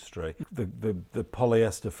clothing industry. The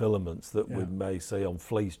polyester filaments that we may see on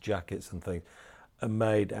fleece jackets and things are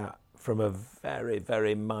made from a very,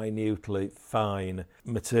 very minutely fine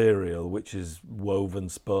material, which is woven,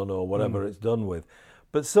 spun, or whatever it's done with.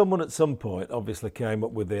 But someone at some point obviously came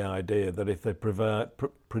up with the idea that if they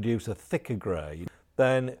produce a thicker grade,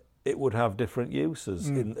 then it would have different uses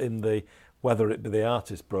in the, whether it be the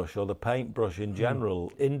artist brush or the paintbrush in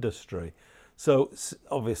general industry. So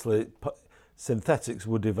obviously synthetics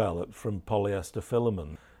were developed from polyester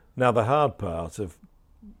filament. Now the hard part of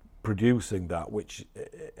producing that, which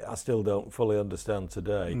I still don't fully understand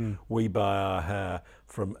today, we buy our hair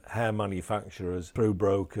from hair manufacturers, through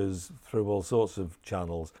brokers, through all sorts of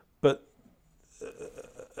channels. But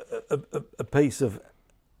a piece of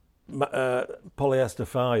polyester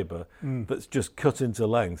fibre that's just cut into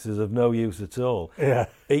lengths is of no use at all. Yeah.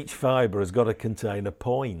 Each fibre has got to contain a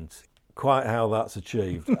point. Quite how that's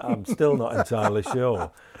achieved, I'm still not entirely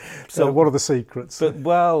sure. So what are the secrets? But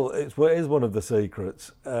well, it is one of the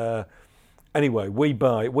secrets. Anyway, we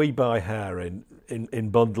buy hair in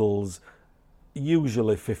bundles,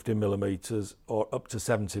 usually 50 millimeters or up to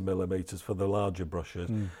 70 millimeters for the larger brushes,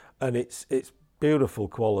 and it's beautiful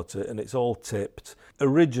quality, and it's all tipped.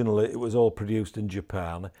 Originally, it was all produced in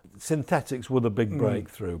Japan. Synthetics were the big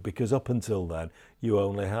breakthrough, because up until then, you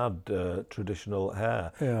only had traditional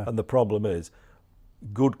hair. Yeah. And the problem is,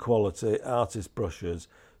 good quality artist brushes,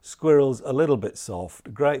 squirrels a little bit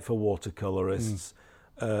soft, great for watercolourists,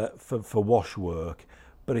 for wash work.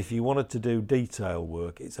 But if you wanted to do detail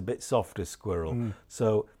work, it's a bit softer squirrel.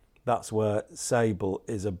 So that's where sable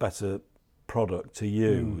is a better product to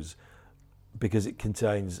use, because it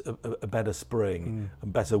contains a better spring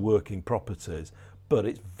and better working properties, but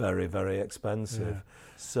it's very, very expensive.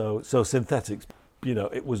 So synthetics,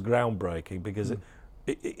 it was groundbreaking, because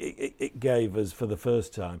it gave us, for the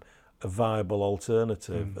first time, a viable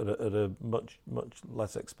alternative at a much, much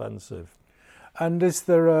less expensive. And is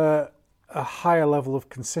there a higher level of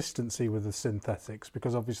consistency with the synthetics?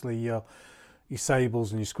 Because obviously your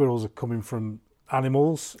sables and your squirrels are coming from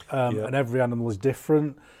animals, and every animal is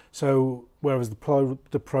different. So whereas the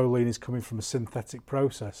Proline is coming from a synthetic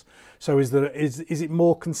process, so is it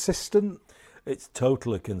more consistent? It's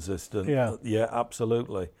totally consistent. Yeah,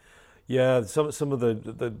 absolutely. Yeah, some of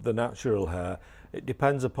the natural hair, it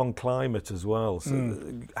depends upon climate as well.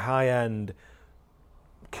 So high end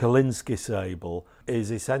Kalinsky sable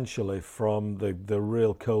is essentially from the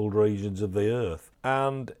real cold regions of the earth,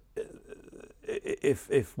 and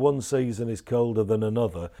if one season is colder than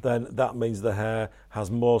another, then that means the hair has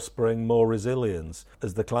more spring, more resilience.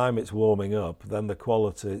 As the climate's warming up, then the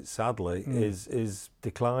quality, sadly, is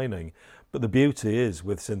declining. But the beauty is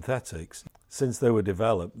with synthetics, since they were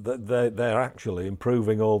developed, that they're actually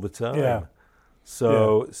improving all the time. Yeah.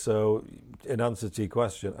 So in answer to your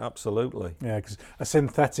question, absolutely. Yeah, because a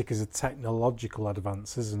synthetic is a technological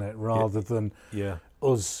advance, isn't it? Rather than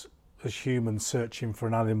us as humans searching for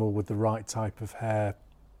an animal with the right type of hair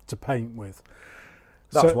to paint with.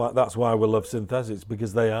 That's why we love synthetics,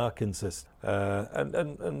 because they are consistent.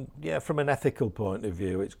 And yeah, from an ethical point of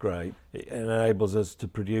view, it's great. It enables us to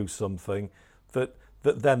produce something that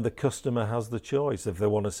then the customer has the choice. If they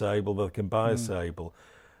want a sable, they can buy a sable.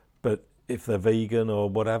 But if they're vegan or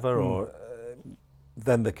whatever,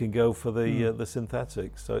 then they can go for the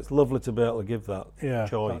synthetics. So it's lovely to be able to give that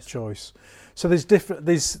choice. So there's different.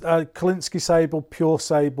 There's Kolinsky sable, pure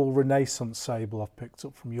sable, Renaissance sable. I've picked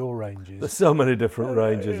up from your ranges. There's so many different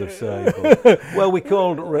ranges of sable. Well,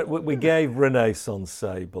 we gave Renaissance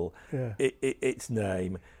sable its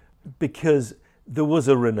name because there was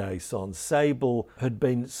a Renaissance. Sable had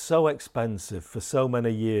been so expensive for so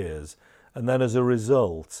many years, and then as a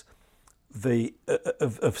result,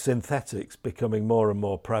 of synthetics becoming more and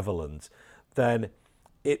more prevalent, then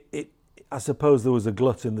I suppose there was a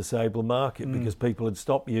glut in the sable market because people had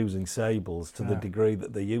stopped using sables to the degree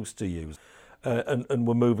that they used to use, and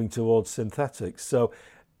were moving towards synthetics. So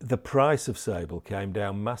the price of sable came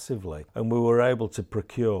down massively, and we were able to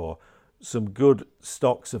procure some good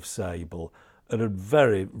stocks of sable at a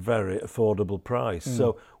very, very affordable price.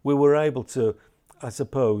 So we were able to, I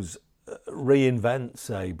suppose, reinvent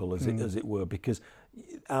sable, as it were, because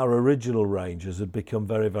our original ranges had become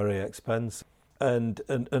very, very expensive, and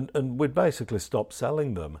we'd basically stopped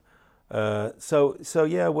selling them. So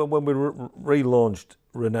yeah, when we relaunched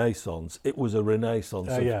Renaissance, it was a renaissance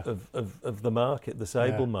of the market, the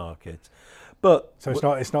sable market. But so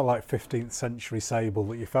it's not like 15th century sable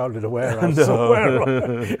that you found in a warehouse somewhere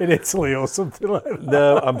in Italy or something like that.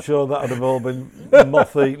 No, I'm sure that would have all been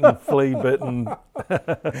moth-eaten, flea-bitten.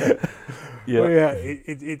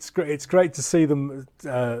 It's great to see them.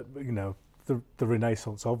 The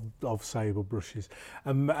renaissance of sable brushes,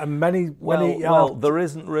 and many. Well, there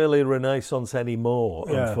isn't really a renaissance anymore,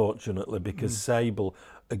 unfortunately, because sable,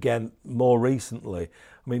 again, more recently.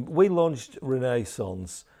 I mean, we launched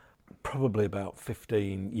Renaissance probably about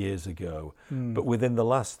 15 years ago, but within the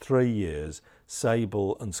last 3 years,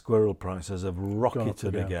 sable and squirrel prices have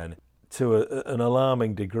rocketed again to an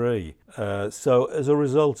alarming degree. So as a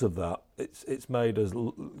result of that, it's made us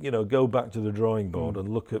go back to the drawing board and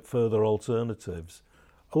look at further alternatives.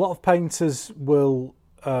 A lot of painters will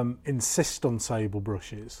insist on sable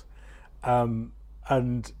brushes, and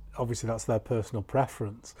obviously that's their personal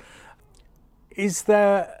preference. Is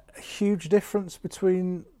there a huge difference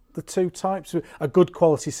between the two types, a good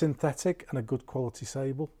quality synthetic and a good quality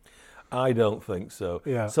sable? I don't think so.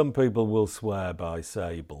 Yeah. Some people will swear by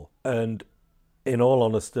sable, and in all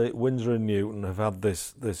honesty, Winsor & Newton have had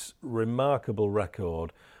this remarkable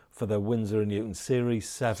record for their Winsor & Newton Series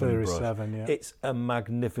 7 brush. 7, yeah. It's a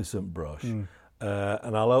magnificent brush, and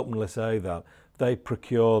I'll openly say that. They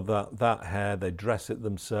procure that hair, they dress it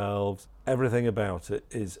themselves. Everything about it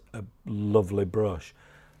is a lovely brush.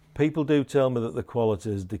 People do tell me that the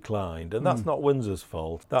quality has declined, and that's not Windsor's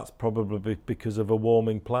fault. That's probably because of a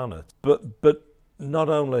warming planet. But not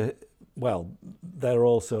only, well, they're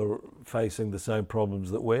also facing the same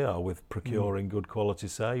problems that we are with procuring good quality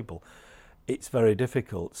sable. It's very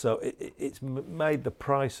difficult. So it's made the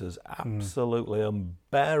prices absolutely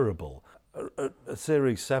unbearable. A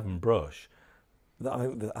Series 7 brush,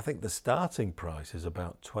 I think the starting price is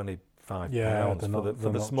about £25 for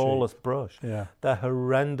the smallest cheap brush. Yeah. They're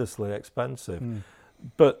horrendously expensive.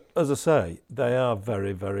 But as I say, they are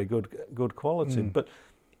very, very good quality. But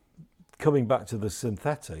coming back to the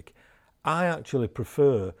synthetic, I actually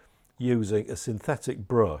prefer using a synthetic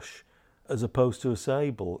brush as opposed to a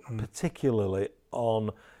sable, particularly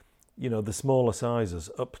on, the smaller sizes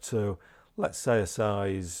up to, let's say, a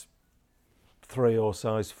size 3 or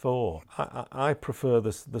size 4. I prefer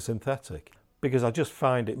the synthetic because I just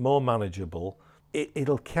find it more manageable.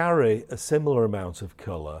 It'll carry a similar amount of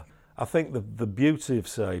colour. I think the beauty of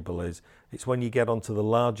sable is it's when you get onto the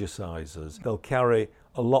larger sizes, they'll carry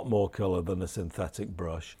a lot more colour than a synthetic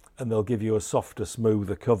brush, and they'll give you a softer,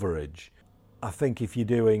 smoother coverage. I think if you're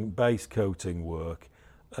doing base coating work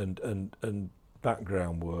and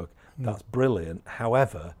background work, that's brilliant.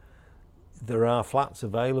 However, there are flats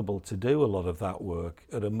available to do a lot of that work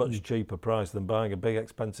at a much cheaper price than buying a big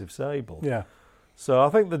expensive sable. Yeah. So I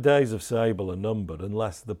think the days of sable are numbered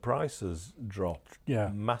unless the prices dropped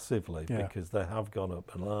massively, because they have gone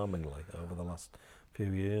up alarmingly over the last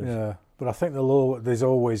few years. Yeah, but I think there's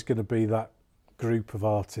always going to be that group of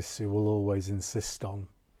artists who will always insist on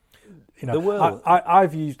You know, There will.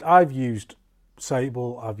 I've used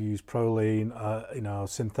Sable, I've used Proline,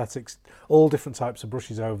 synthetics, all different types of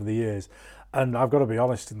brushes over the years, and I've got to be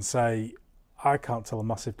honest and say I can't tell a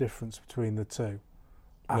massive difference between the two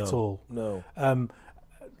at all. No.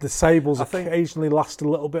 The Sables occasionally last a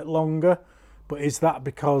little bit longer, but is that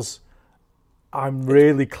because I'm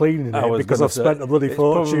really cleaning it because I've spent a bloody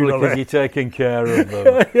fortune on it? You're taking care of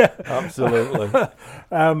them. Yeah, Absolutely.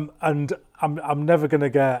 And I'm never going to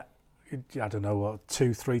get, I don't know what,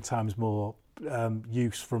 2-3 times more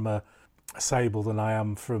use from a Sable than I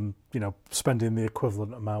am from spending the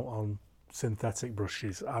equivalent amount on synthetic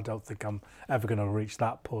brushes. I don't think I'm ever going to reach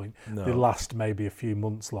that point. No. They last maybe a few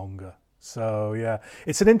months longer. So yeah,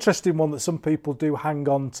 it's an interesting one that some people do hang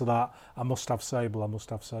on to that. I must have Sable.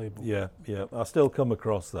 Yeah. I still come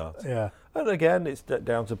across that. Yeah. And again, it's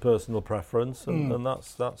down to personal preference, and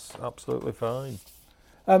that's absolutely fine.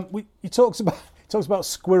 He talks about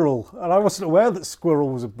squirrel, and I wasn't aware that squirrel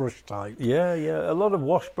was a brush type. Yeah. A lot of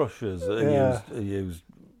wash brushes are used,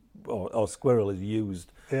 or squirrel is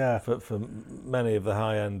used. Yeah. For many of the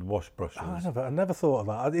high-end wash brushes. I never thought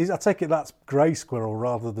of that. I take it that's grey squirrel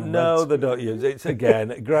rather than No, red. they don't use it. It's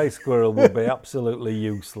again, grey squirrel would be absolutely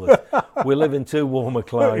useless. We live in too warm a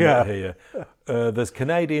climate here. There's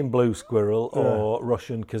Canadian blue squirrel or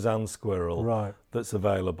Russian Kazan squirrel that's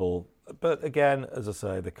available. But again, as I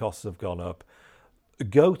say, the costs have gone up.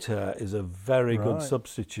 Goat hair is a very good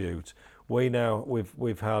substitute.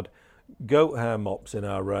 We've had goat hair mops in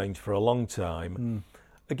our range for a long time.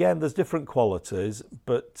 Again, there's different qualities,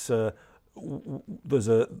 but there's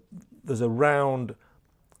a round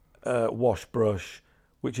wash brush,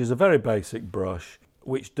 which is a very basic brush,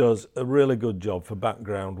 which does a really good job for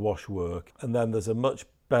background wash work. And then there's a much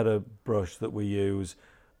better brush that we use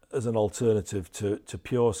as an alternative to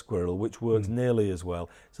pure squirrel, which works nearly as well.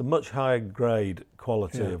 It's a much higher grade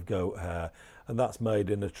quality of goat hair, and that's made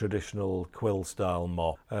in a traditional quill style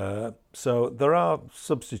mop. So there are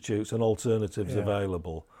substitutes and alternatives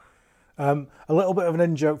available. A little bit of an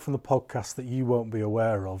in-joke from the podcast that you won't be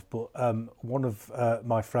aware of, but one of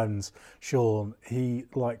my friends, Sean, he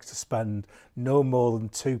likes to spend no more than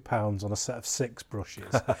 £2 on a set of 6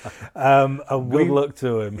 brushes. Good luck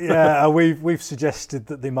to him. Yeah, and we've suggested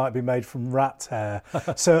that they might be made from rat hair.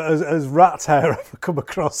 So has rat hair ever come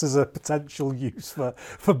across as a potential use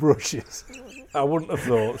for brushes? I wouldn't have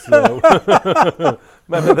thought so.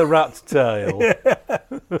 Maybe the rat's tail.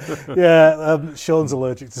 Yeah, Sean's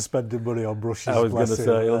allergic to spending money on brushes. I was going to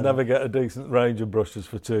say, he'll never get a decent range of brushes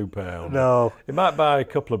for £2. No. He might buy a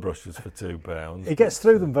couple of brushes for £2. He gets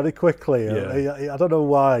through them very quickly. Yeah. I don't know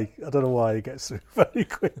why. he gets through very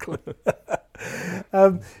quickly.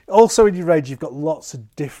 Also in your range, you've got lots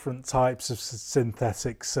of different types of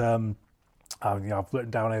synthetics. I've written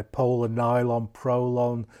down here polar, nylon,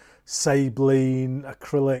 prolon, sabline,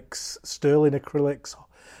 acrylics, sterling acrylics,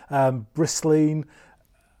 bristline.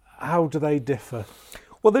 How do they differ?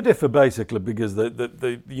 Well, they differ basically because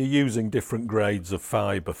you're using different grades of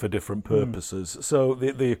fibre for different purposes. So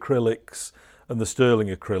the acrylics and the sterling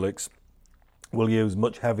acrylics will use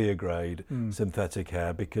much heavier grade synthetic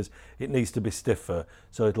hair because it needs to be stiffer,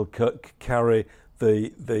 so it'll carry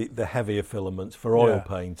the heavier filaments for oil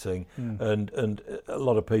painting. And a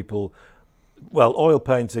lot of people, well, oil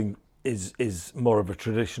painting is more of a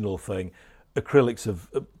traditional thing. Acrylics have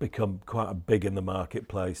become quite big in the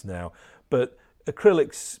marketplace now, but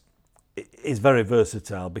acrylics is very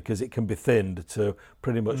versatile because it can be thinned to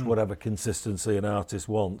pretty much whatever consistency an artist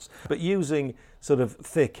wants. But using sort of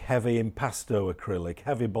thick, heavy impasto acrylic,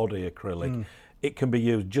 heavy body acrylic, it can be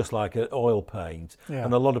used just like an oil paint.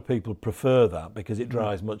 And a lot of people prefer that because it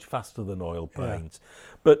dries much faster than oil paint.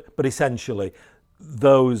 But essentially,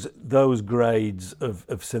 those grades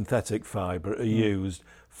of synthetic fibre are used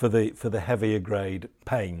for the heavier grade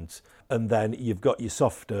paint, and then you've got your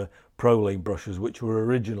softer proline brushes, which were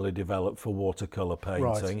originally developed for watercolour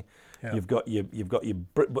painting. Right. Yeah. You've got your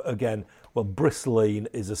again. Well, bristline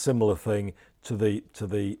is a similar thing to the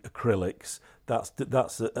acrylics.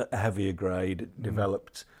 That's a heavier grade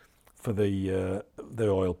developed for the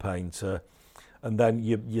oil painter, and then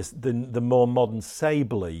the more modern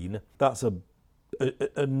sabline. That's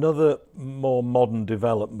another more modern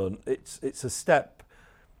development. It's a step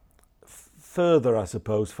further, I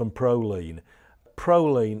suppose, from proline.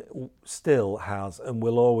 Proline still has and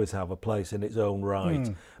will always have a place in its own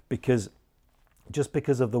right because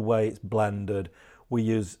of the way it's blended. We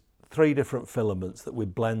use 3 different filaments that we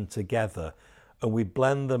blend together, and we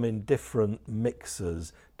blend them in different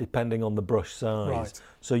mixers depending on the brush size. Right.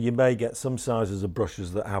 So you may get some sizes of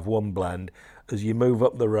brushes that have one blend. As you move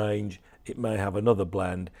up the range, it may have another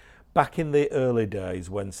blend. back in the early days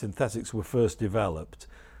when synthetics were first developed,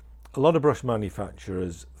 a lot of brush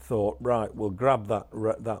manufacturers thought, right, we'll grab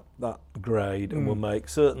that grade and we'll make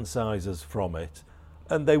certain sizes from it,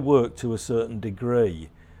 and they worked to a certain degree.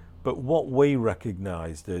 But what we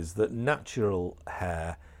recognised is that natural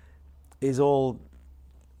hair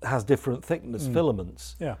has different thickness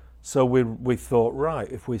filaments. Yeah. So we thought, right,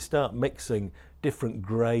 if we start mixing different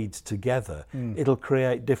grades together, it'll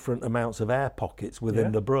create different amounts of air pockets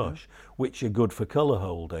within the brush, which are good for colour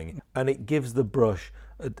holding, and it gives the brush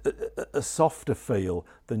a softer feel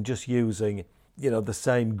than just using, the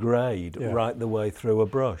same grade right the way through a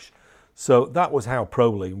brush. So that was how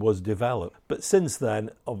Proline was developed. But since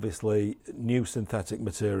then, obviously, new synthetic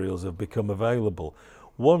materials have become available.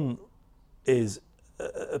 One is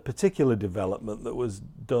a particular development that was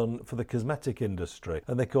done for the cosmetic industry,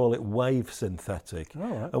 and they call it wave synthetic. Oh,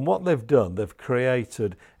 right. And what they've done, they've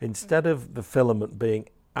created, instead of the filament being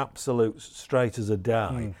absolute straight as a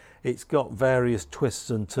die, it's got various twists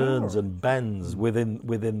and turns and bends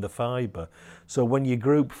within the fibre. So when you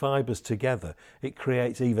group fibres together, it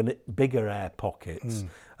creates even bigger air pockets,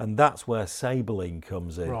 and that's where Sabline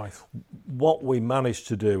comes in. Right. What we managed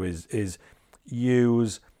to do is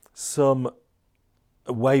use some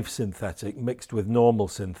wave synthetic mixed with normal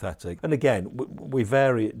synthetic, and again we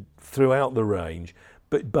vary it throughout the range,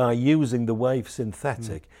 but by using the wave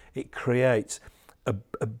synthetic it creates a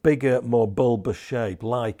bigger, more bulbous shape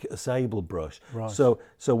like a sable brush. Right. So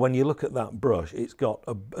when you look at that brush, it's got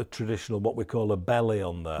a traditional, what we call a belly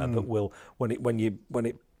on there, that will, when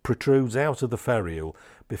it protrudes out of the ferrule,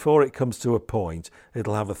 before it comes to a point,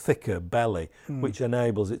 it'll have a thicker belly, which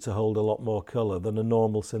enables it to hold a lot more colour than a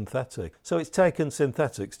normal synthetic. So it's taken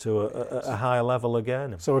synthetics to a higher level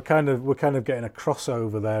again. So we're kind of getting a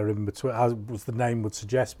crossover there in between, as the name would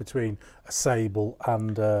suggest, between a sable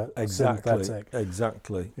and a synthetic.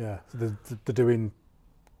 Exactly. Yeah, they're doing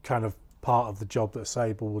kind of part of the job that a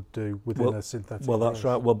sable would do within a synthetic. Well, that's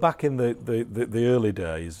right. Well, back in the early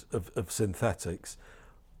days of synthetics,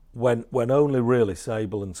 when only really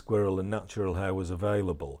sable and squirrel and natural hair was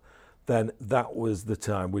available, then that was the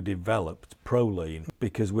time we developed Proline,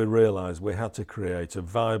 because we realised we had to create a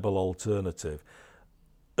viable alternative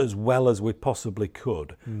as well as we possibly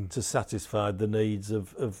could to satisfy the needs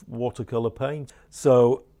of watercolour paint.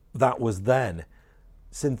 So that was then.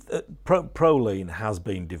 Proline has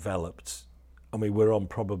been developed. I mean, we're on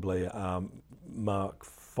probably Mark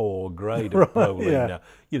IV grade of Proline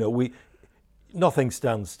now. Nothing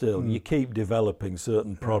stands still. You keep developing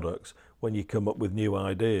certain products when you come up with new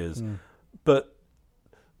ideas. But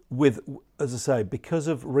as I say, because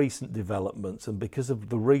of recent developments and because of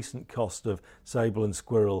the recent cost of sable and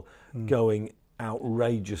squirrel going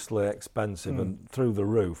outrageously expensive and through the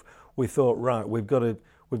roof, we thought, right, we've got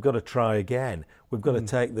to try again. We've got to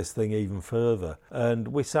take this thing even further. And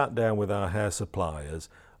we sat down with our hair suppliers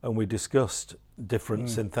and we discussed different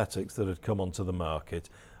synthetics that had come onto the market.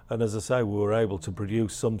 And as I say, we were able to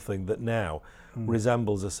produce something that now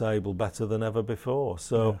resembles a sable better than ever before.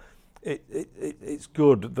 So it's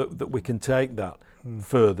good that we can take that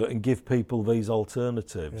further and give people these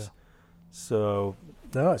alternatives. Yeah. So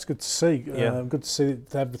no, it's good to see. Good to see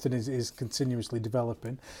that everything is continuously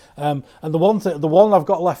developing. And the one I've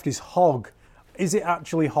got left is hog. Is it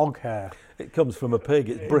actually hog hair? It comes from a pig.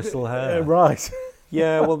 It's bristle hair. Right.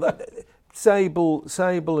 Yeah. Well. Sable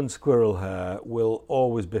and squirrel hair will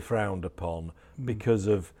always be frowned upon because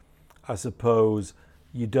of, I suppose,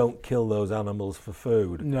 you don't kill those animals for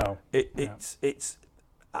food. No. It's.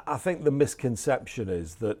 I think the misconception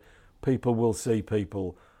is that people will see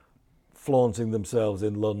people flaunting themselves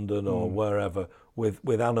in London or wherever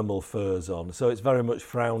with animal furs on. So it's very much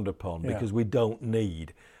frowned upon because we don't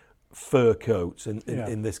need fur coats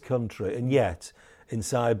in this country, and yet in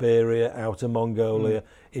Siberia, Outer Mongolia,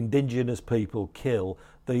 indigenous people kill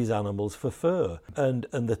these animals for fur, and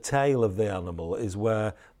the tail of the animal is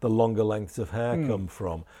where the longer lengths of hair come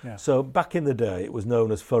from. Yeah. So back in the day, it was known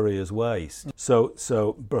as furrier's waste.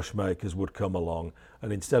 So brush makers would come along,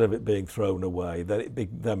 and instead of it being thrown away, then it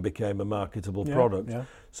became a marketable product. Yeah.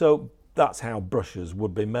 So that's how brushes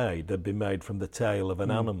would be made. They'd be made from the tail of an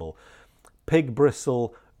animal. Pig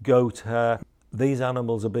bristle, goat hair, these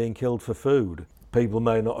animals are being killed for food. People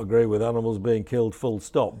may not agree with animals being killed full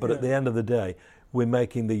stop, but at the end of the day, we're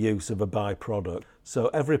making the use of a byproduct. So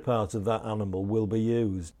every part of that animal will be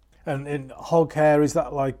used. And in hog hair, is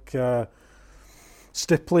that like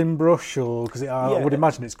stippling brush, or because I would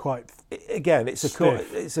imagine it's quite again, it's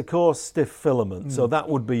a coarse, stiff filament, so that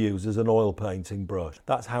would be used as an oil painting brush.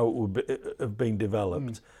 That's how it would have been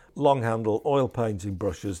developed. Long handle oil painting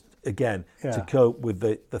brushes, again, to cope with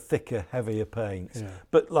the thicker, heavier paints.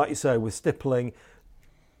 But like you say, with stippling,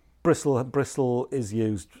 bristle is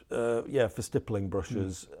used for stippling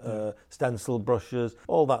brushes, stencil brushes,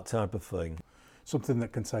 all that type of thing. Something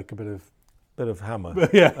that can take a bit of hammer.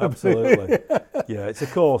 Yeah, absolutely. Yeah, it's a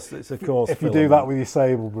coarse. If you do that with your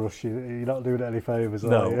sable brush, you're not doing it any favours,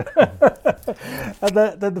 are you?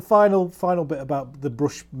 And then the final bit about the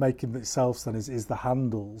brush making itself then is the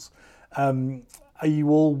handles. Are you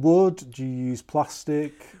all wood? Do you use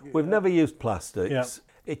plastic? We've never used plastics.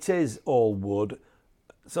 Yeah. It is all wood.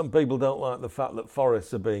 Some people don't like the fact that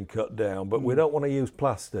forests are being cut down, but we don't want to use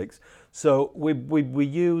plastics. So we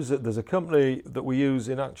use, there's a company that we use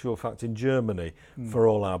in actual fact in Germany for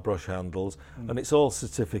all our brush handles, and it's all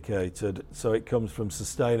certificated, so it comes from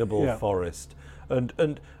sustainable forest.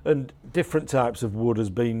 And different types of wood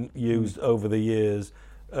has been used over the years,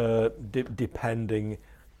 depending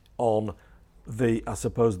on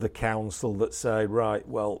the council that say, right,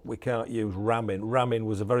 well, we can't use ramin. Ramin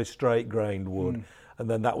was a very straight-grained wood. And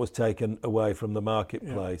then that was taken away from the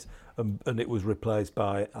marketplace, and it was replaced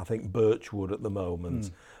by, I think, birch wood at the moment.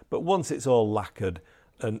 But once it's all lacquered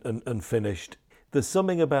and finished, there's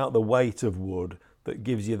something about the weight of wood that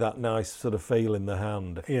gives you that nice sort of feel in the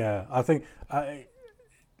hand. Yeah, I think it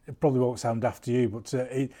probably won't sound daft to you, but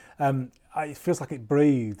it feels like it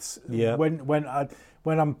breathes. Yeah. When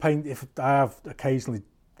I'm painting, if I have occasionally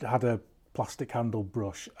had a plastic handle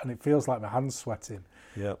brush, and it feels like my hand's sweating.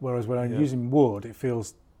 Yeah. Whereas when I'm using wood, it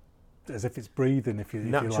feels as if it's breathing. If you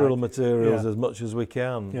natural like. materials as much as we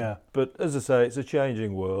can. Yeah. But as I say, it's a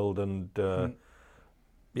changing world, and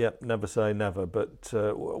never say never. But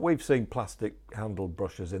we've seen plastic handled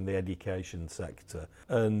brushes in the education sector,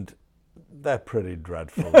 and they're pretty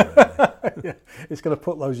dreadful. Really. It's going to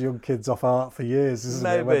put those young kids off art for years,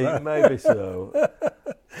 isn't it? Maybe so.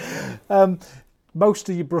 Most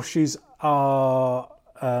of your brushes are.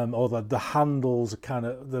 Or the handles are kind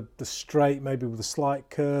of the straight, maybe with a slight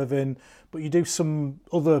curve in, but you do some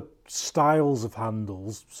other styles of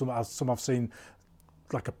handles. Some I've seen,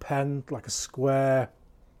 like a pen, like a square.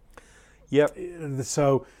 Yep.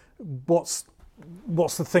 So, what's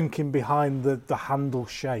the thinking behind the handle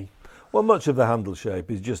shape? Well, much of the handle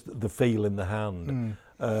shape is just the feel in the hand.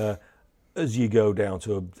 As you go down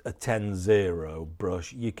to a 10-0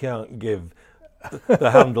 brush, you can't give the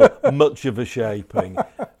handle much of a shaping.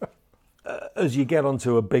 As you get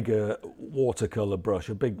onto a bigger watercolour brush,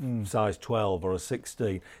 a big size 12 or a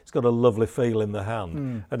 16, it's got a lovely feel in the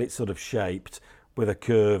hand, and it's sort of shaped with a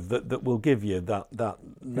curve that will give you that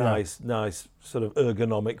nice sort of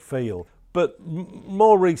ergonomic feel. But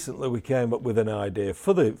more recently we came up with an idea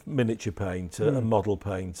for the miniature painter and model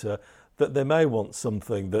painter that they may want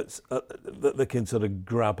something that they can sort of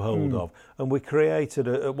grab hold of, and we created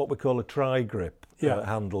what we call a tri-grip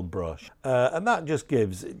handle brush, and that just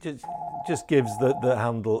gives the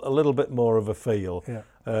handle a little bit more of a feel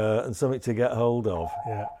and something to get hold of.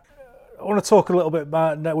 Yeah, I want to talk a little bit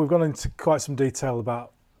about. Now we've gone into quite some detail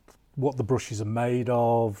about what the brushes are made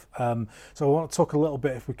of, so I want to talk a little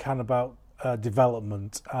bit, if we can, about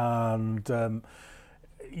development and.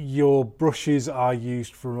 Your brushes are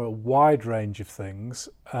used for a wide range of things.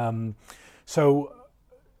 So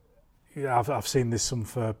I've seen this some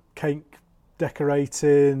for cake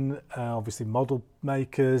decorating, obviously model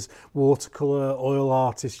makers, watercolour, oil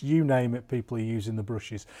artists, you name it, people are using the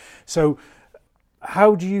brushes. So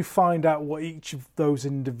how do you find out what each of those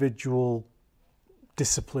individual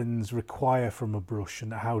disciplines require from a brush,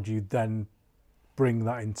 and how do you then bring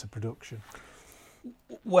that into production?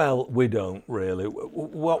 Well, we don't really.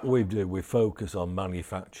 What we do, we focus on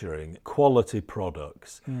manufacturing quality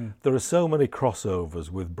products. There are so many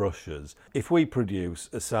crossovers with brushes. If we produce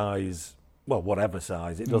a size, well, whatever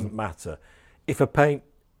size, it doesn't matter. If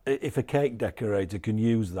a cake decorator can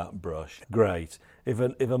use that brush, great. If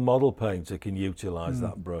a model painter can utilise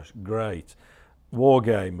that brush, great.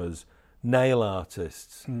 Wargamers, nail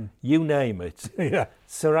artists, you name it.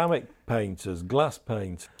 Ceramic painters, glass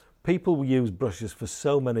painters. People use brushes for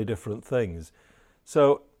so many different things.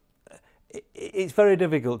 So it's very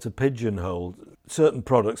difficult to pigeonhole certain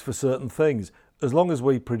products for certain things. As long as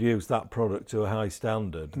we produce that product to a high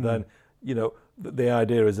standard, then, the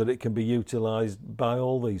idea is that it can be utilised by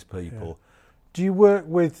all these people. Do you work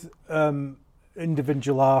with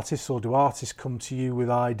individual artists, or do artists come to you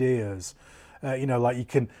with ideas? Like you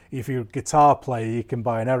can, if you're a guitar player, you can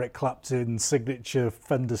buy an Eric Clapton signature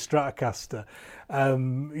Fender Stratocaster.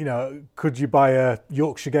 Could you buy a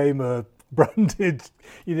Yorkshire Gamer branded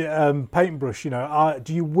paintbrush?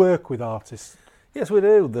 Do you work with artists? Yes, we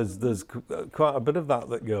do. There's quite a bit of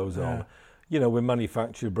that goes on. We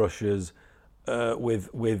manufacture brushes with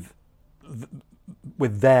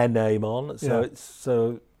their name on,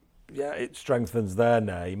 so it strengthens their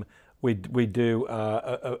name. We do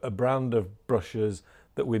a brand of brushes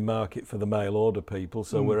that we market for the mail order people,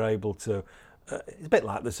 so we're able to. It's a bit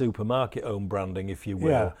like the supermarket own branding, if you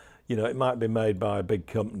will. Yeah. It might be made by a big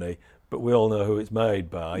company, but we all know who it's made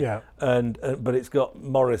by. Yeah. But it's got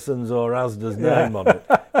Morrison's or Asda's name on it.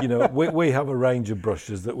 We have a range of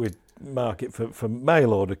brushes that we market for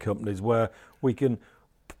mail order companies where we can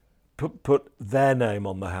put their name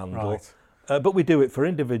on the handle. Right. But we do it for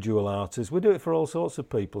individual artists. We do it for all sorts of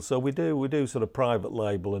people. So we do sort of private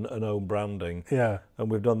label and own branding. Yeah. And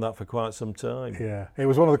we've done that for quite some time. Yeah. It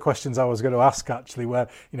was one of the questions I was going to ask actually, where,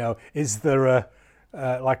 is there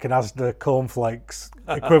like an Asda cornflakes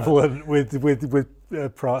equivalent with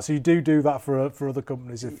price? So you do that for other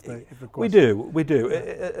companies if they request. We do.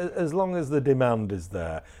 As long as the demand is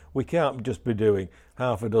there. We can't just be doing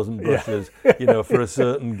half a dozen brushes, for a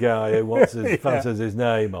certain guy who wants fancies his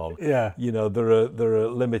name on. Yeah. There are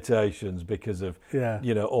limitations because of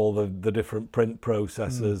all the different print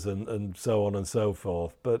processes and so on and so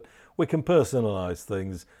forth. But we can personalise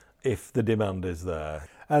things if the demand is there.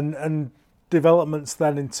 And developments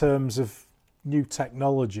then in terms of new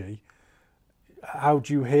technology. How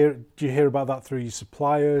do you hear about that through your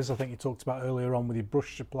suppliers? I think you talked about earlier on with your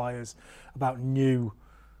brush suppliers about new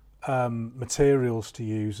materials to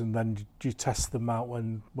use, and then do you test them out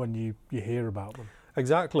when you hear about them?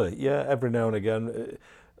 Exactly. Yeah. Every now and again,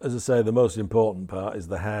 as I say, the most important part is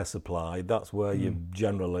the hair supply. That's where you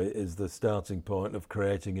generally is the starting point of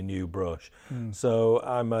creating a new brush. So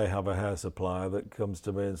I may have a hair supplier that comes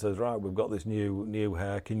to me and says, right, we've got this new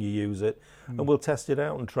hair, can you use it? And we'll test it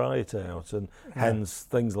out and try it out, and hence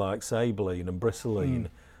things like Sabeline and Bristling.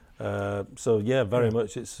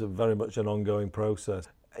 It's very much an ongoing process.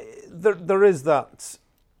 There is that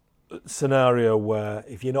scenario where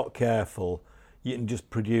if you're not careful, you can just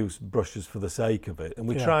produce brushes for the sake of it, and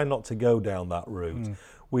we try not to go down that route.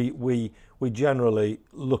 We generally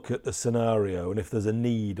look at the scenario, and if there's a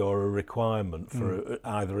need or a requirement for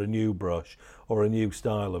either a new brush or a new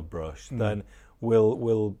style of brush, then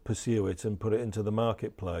we'll pursue it and put it into the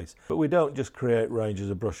marketplace. But we don't just create ranges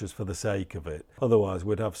of brushes for the sake of it. Otherwise,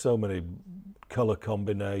 we'd have so many colour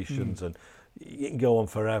combinations, and you can go on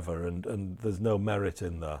forever, and there's no merit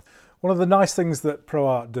in that. One of the nice things that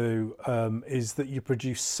ProArt do is that you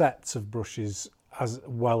produce sets of brushes as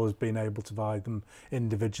well as being able to buy them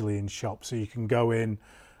individually in shops. So you can go in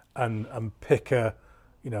and pick 4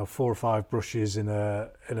 or 5 brushes in a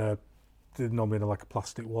normally in like a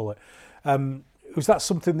plastic wallet. Was that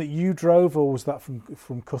something that you drove, or was that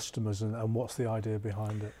from customers? And what's the idea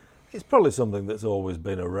behind it? It's probably something that's always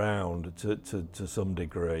been around to some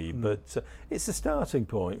degree, but it's a starting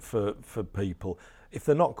point for people. If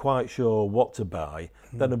they're not quite sure what to buy,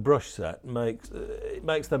 then a brush set makes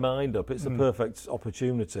their mind up. It's a perfect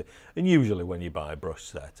opportunity. And usually when you buy a brush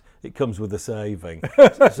set, it comes with a saving.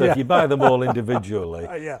 So if you buy them all individually,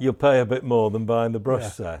 you'll pay a bit more than buying the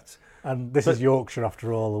brush set. And this is Yorkshire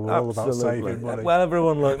after all, and we're all about saving money. Well,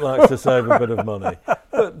 everyone likes to save a bit of money.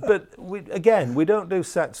 But we don't do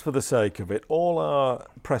sets for the sake of it. All our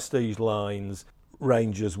prestige lines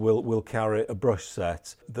ranges will carry a brush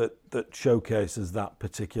set that showcases that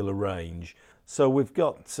particular range. So we've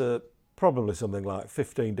got probably something like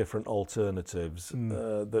 15 different alternatives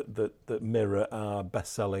that mirror our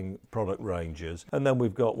best-selling product ranges. And then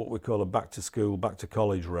we've got what we call a back-to-school,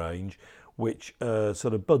 back-to-college range, which are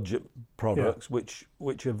sort of budget products, which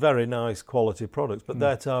are very nice quality products, but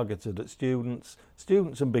they're targeted at students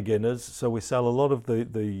and beginners. So we sell a lot of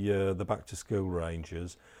the back-to-school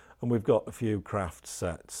ranges. And we've got a few craft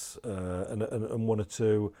sets and one or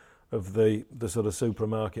two of the sort of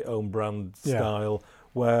supermarket own brand style,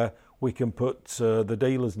 where we can put the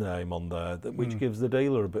dealer's name on there, which gives the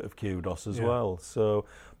dealer a bit of kudos as well. So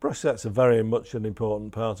brush sets are very much an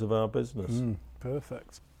important part of our business.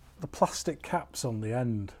 Perfect. The plastic caps on the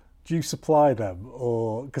end, do you supply them?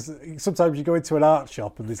 Or because sometimes you go into an art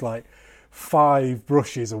shop and there's like 5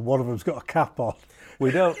 brushes and one of them's got a cap on.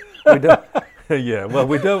 We don't. Yeah, well,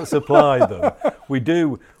 we don't supply them. We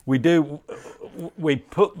do we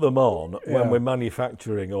put them on when Yeah. we're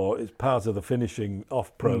manufacturing, or it's part of the finishing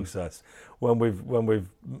off process. When we've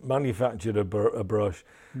manufactured a brush,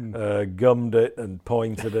 gummed it and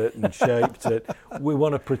pointed it and shaped it, we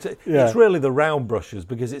want to protect. Yeah. It's really the round brushes,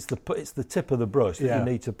 because it's the tip of the brush that you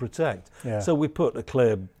need to protect. Yeah. So we put a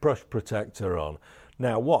clear brush protector on.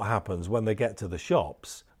 Now, what happens when they get to the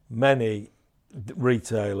shops? Many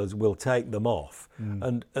retailers will take them off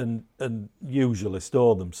and usually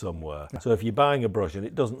store them somewhere. So if you're buying a brush and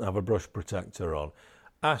it doesn't have a brush protector on,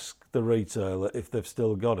 ask the retailer if they've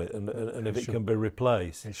still got it and if it can be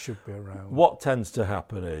replaced. It should be around. What tends to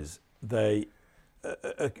happen is a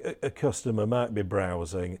customer might be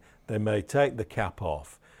browsing, they may take the cap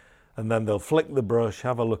off, and then they'll flick the brush,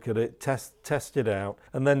 have a look at it, test it out,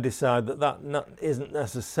 and then decide that isn't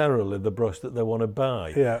necessarily the brush that they want to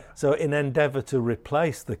buy. Yeah. So in endeavour to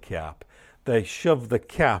replace the cap, they shove the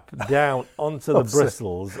cap down onto the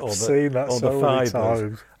bristles or the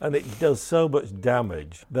fibres, and it does so much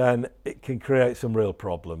damage, then it can create some real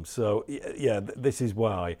problems. So yeah, this is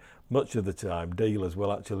why much of the time dealers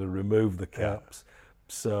will actually remove the caps.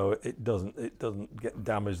 So it doesn't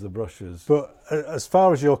damage the brushes. But as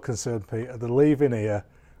far as you're concerned, Peter, they leave in here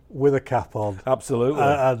with a cap on. Absolutely.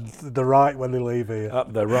 And they're right when they leave here.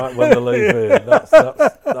 They're right when they leave here.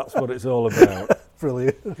 That's what it's all about.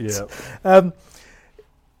 Brilliant. Yeah.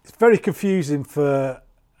 It's very confusing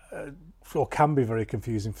or can be very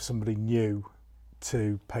confusing for somebody new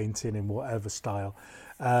to painting in whatever style.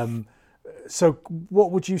 So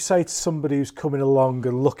what would you say to somebody who's coming along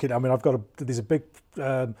and looking? I mean, there's a big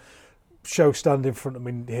show stand in front of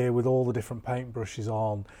me here with all the different paintbrushes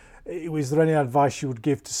on. Is there any advice you would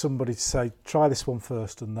give to somebody to say, try this one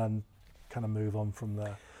first and then kind of move on from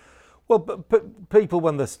there? Well, but people,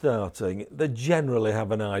 when they're starting, they generally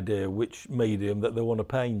have an idea which medium that they want to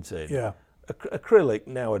paint in. Yeah. Acrylic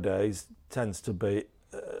nowadays tends to be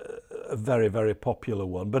a very, very popular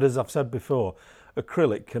one. But as I've said before,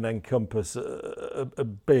 acrylic can encompass a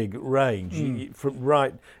big range.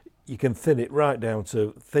 You can thin it right down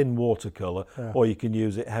to thin watercolour, or you can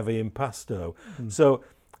use it heavy impasto. So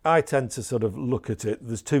I tend to sort of look at it.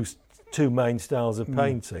 There's two main styles of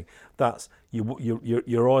painting. That's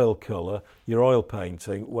your oil colour, your oil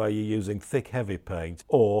painting, where you're using thick, heavy paint,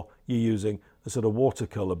 or you're using a sort of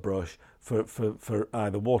watercolour brush for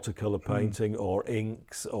either watercolour painting or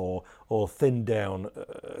inks or thin down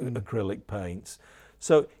acrylic paints.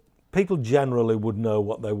 So people generally would know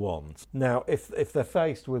what they want. Now, if they're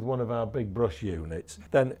faced with one of our big brush units,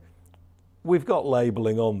 then we've got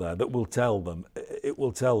labelling on there that will tell them. It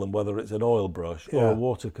will tell them whether it's an oil brush or a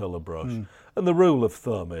watercolour brush. And the rule of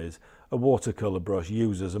thumb is a watercolour brush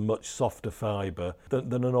uses a much softer fibre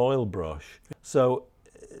than an oil brush. So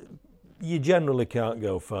you generally can't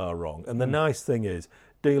go far wrong. And the nice thing is,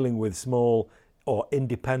 dealing with small or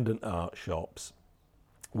independent art shops,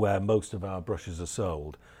 where most of our brushes are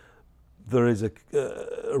sold, there is a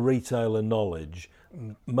retailer knowledge.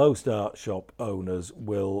 Most art shop owners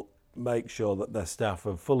will make sure that their staff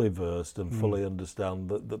are fully versed and fully understand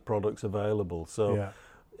the products available. So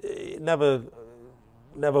never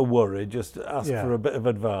worry, just ask for a bit of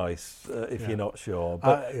advice if you're not sure.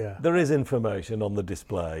 But there is information on the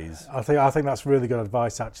displays. I think that's really good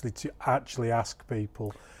advice, actually, to actually ask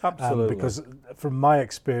people. Absolutely. Because from my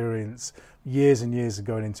experience, years and years of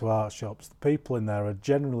going into art shops, the people in there are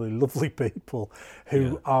generally lovely people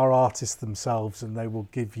who are artists themselves, and they will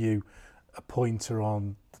give you a pointer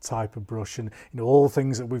on the type of brush and all the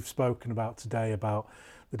things that we've spoken about today, about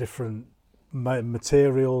the different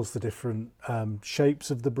materials, the different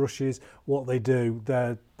shapes of the brushes, what they do.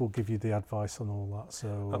 They will give you the advice on all that.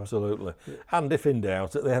 So absolutely. And if in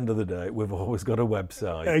doubt, at the end of the day, we've always got a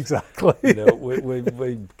website. Exactly.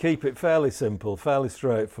 We keep it fairly simple, fairly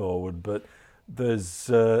straightforward, but there's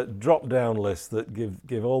drop-down lists that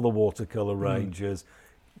give all the watercolour ranges,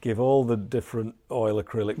 give all the different oil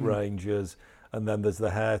acrylic ranges, and then there's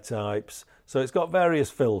the hair types. So it's got various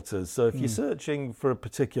filters. So if you're searching for a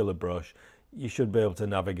particular brush, you should be able to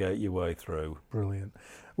navigate your way through. Brilliant.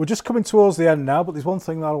 We're just coming towards the end now, but there's one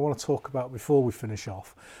thing that I want to talk about before we finish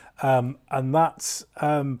off, and that's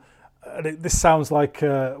this sounds like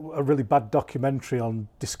a really bad documentary on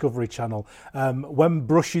Discovery Channel. When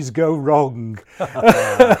brushes go wrong.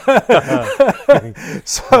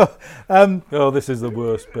 So, this is the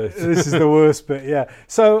worst bit. This is the worst bit. Yeah.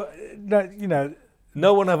 So,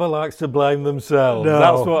 no one ever likes to blame themselves. No,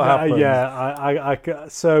 that's what happens. Yeah,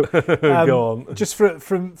 so go on. Just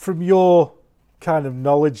from your kind of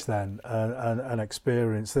knowledge then and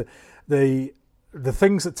experience, the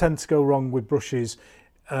things that tend to go wrong with brushes,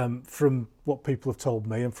 from what people have told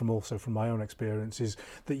me and from my own experience, is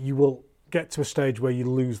that you will get to a stage where you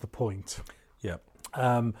lose the point. Yeah.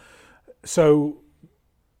 So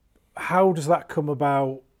how does that come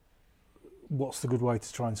about? What's the good way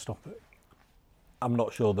to try and stop it? I'm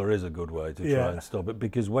not sure there is a good way to try and stop it,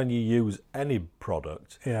 because when you use any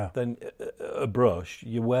product, then a brush,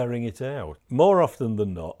 you're wearing it out. More often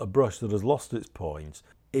than not, a brush that has lost its point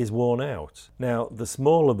is worn out. Now, the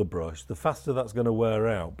smaller the brush, the faster that's going to wear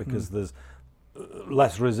out, because there's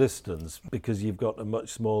less resistance, because you've got a much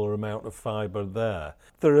smaller amount of fibre there.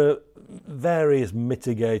 There are various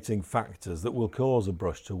mitigating factors that will cause a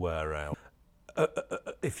brush to wear out.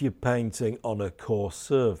 If you're painting on a coarse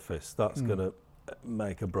surface, that's going to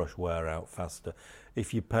make a brush wear out faster.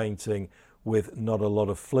 If you're painting with not a lot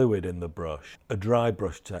of fluid in the brush, a dry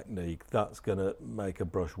brush technique, that's going to make a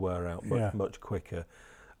brush wear out much quicker.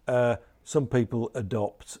 Some people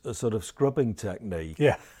adopt a sort of scrubbing technique.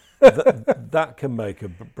 Yeah. that can make a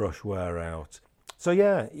brush wear out. So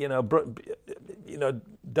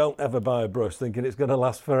don't ever buy a brush thinking it's going to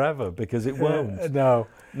last forever, because it won't. No.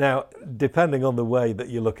 Now, depending on the way that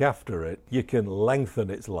you look after it, you can lengthen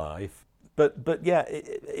its life. But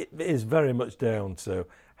it is very much down to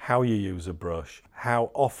how you use a brush, how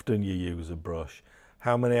often you use a brush,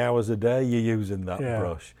 how many hours a day you're using that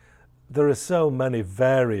brush. There are so many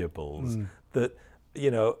variables that,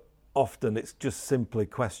 often it's just simply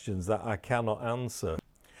questions that I cannot answer.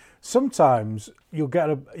 Sometimes you'll get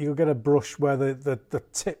a brush where the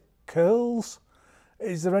tip curls.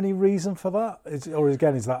 Is there any reason for that? Is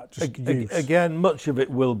that just use? Again, much of it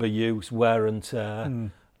will be use, wear and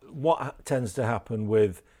tear. What tends to happen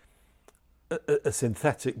with a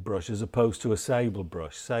synthetic brush as opposed to a sable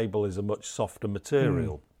brush? Sable is a much softer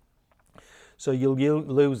material. So you'll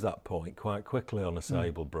lose that point quite quickly on a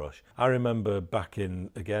sable brush. I remember back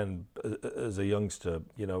as a youngster,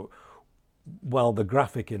 while the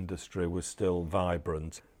graphic industry was still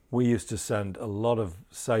vibrant, we used to send a lot of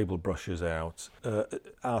sable brushes out.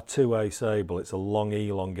 Our 2A sable, it's a long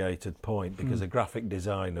elongated point, because a graphic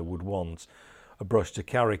designer would want a brush to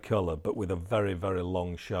carry colour but with a very, very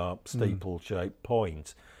long, sharp, steeple-shaped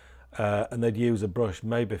point. And they'd use a brush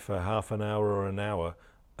maybe for half an hour or an hour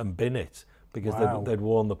and bin it, because they'd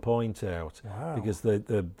worn the point out, because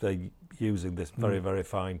they're using this very, very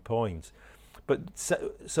fine point. But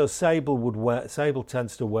so sable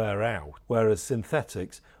tends to wear out, whereas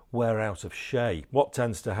synthetics wear out of shape. What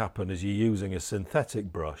tends to happen is you're using a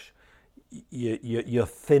synthetic brush, you're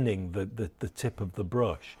thinning the tip of the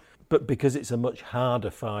brush. But because it's a much harder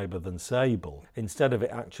fibre than sable, instead of it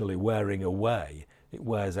actually wearing away, it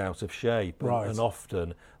wears out of shape. Right. And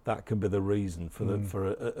often that can be the reason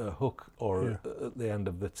for a hook or at the end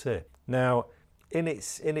of the tip. Now, in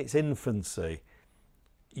its infancy,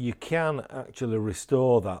 you can actually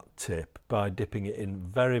restore that tip by dipping it in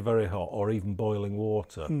very, very hot or even boiling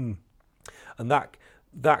water. And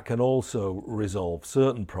that can also resolve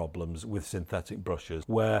certain problems with synthetic brushes,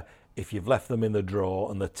 where if you've left them in the drawer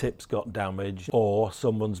and the tip's got damaged, or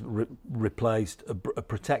someone's replaced a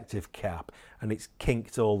protective cap and it's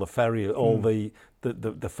kinked all the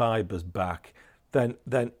the fibres back, then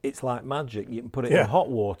it's like magic. You can put it in hot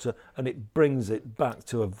water and it brings it back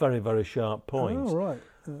to a very, very sharp point. Oh, right.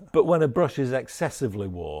 But when a brush is excessively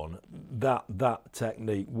worn, that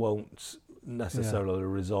technique won't necessarily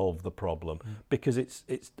resolve the problem, because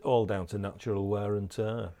it's all down to natural wear and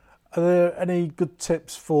tear. Are there any good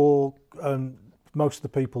tips for, most of the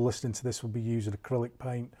people listening to this will be using acrylic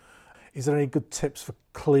paint, is there any good tips for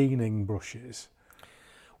cleaning brushes?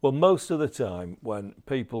 Well, most of the time when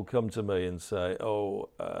people come to me and say,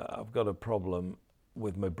 I've got a problem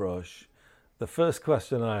with my brush, the first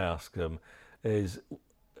question I ask them is,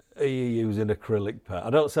 are you using acrylic paint? I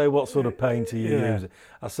don't say what sort of paint are you using.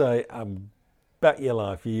 I say, I bet your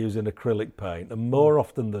life you're using acrylic paint. And more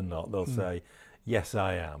often than not, they'll say, yes,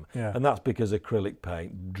 I am. Yeah. And that's because acrylic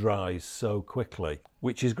paint dries so quickly,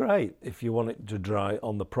 which is great if you want it to dry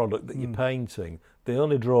on the product that you're painting. The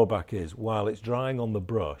only drawback is, while it's drying on the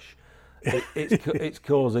brush, it's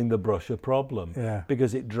causing the brush a problem,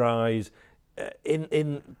 because it dries.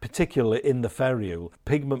 Particularly in the ferrule,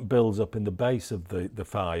 pigment builds up in the base of the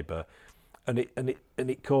fibre, and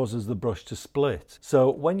it causes the brush to split.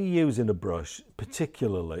 So when you're using a brush,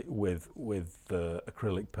 particularly with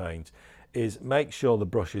acrylic paint, is make sure the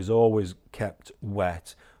brush is always kept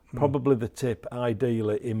wet. Probably the tip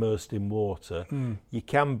ideally immersed in water. You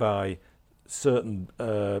can buy certain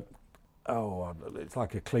it's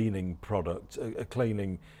like a cleaning product, a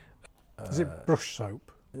cleaning. Is it brush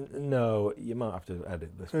soap? No, you might have to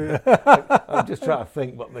edit this one. I'm just trying to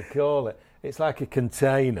think what they call it. It's like a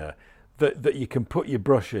container that you can put your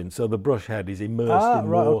brush in, so the brush head is immersed in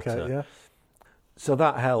water. Okay, yeah. So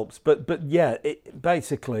that helps. But yeah,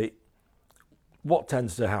 basically, what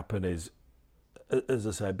tends to happen is, as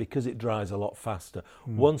I say, because it dries a lot faster,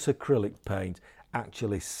 once acrylic paint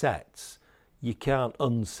actually sets, you can't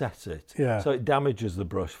unset it. Yeah. So it damages the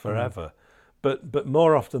brush forever. But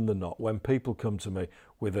more often than not, when people come to me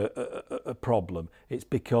with a problem, it's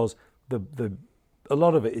because a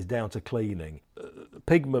lot of it is down to cleaning.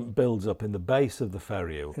 Pigment builds up in the base of the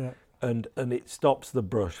ferrule. Yeah. And it stops the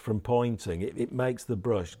brush from pointing. It makes the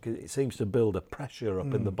brush, it seems to build a pressure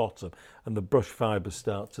up in the bottom, and the brush fibres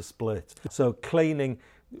start to split. So cleaning,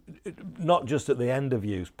 not just at the end of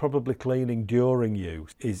use, probably cleaning during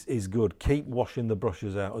use is good. Keep washing the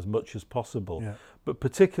brushes out as much as possible. Yeah. But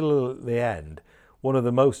particularly at the end, one of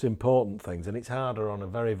the most important things, and it's harder on a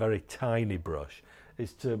very, very tiny brush,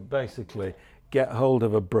 is to basically get hold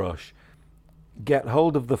of a brush, get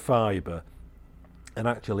hold of the fibre, and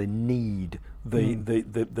actually knead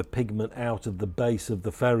the pigment out of the base of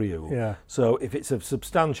the ferrule. Yeah. So if it's a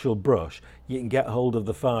substantial brush, you can get hold of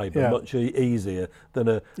the fibre much easier than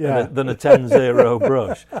a 10-0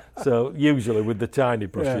 brush. So usually with the tiny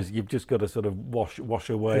brushes, you've just got to sort of wash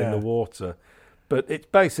away in the water. But it's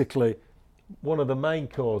basically one of the main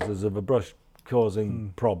causes of a brush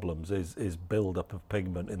causing problems is build-up of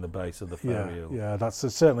pigment in the base of the ferrule. Yeah, that's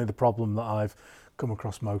certainly the problem that I've come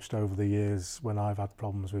across most over the years when I've had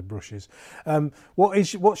problems with brushes.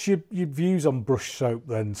 What's your views on brush soap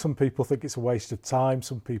then? Some people think it's a waste of time,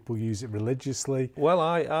 some people use it religiously. Well,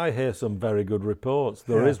 I hear some very good reports.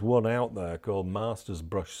 There is one out there called Masters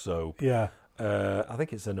Brush Soap. Yeah. I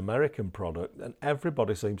think it's an American product, and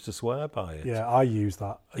everybody seems to swear by it. Yeah, I use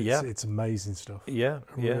that. It's amazing stuff. Yeah,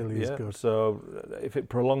 it really is good. So if it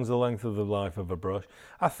prolongs the length of the life of a brush,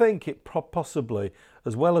 I think it possibly,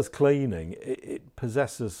 as well as cleaning, it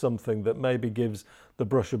possesses something that maybe gives the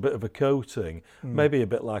brush a bit of a coating, maybe a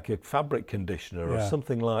bit like a fabric conditioner or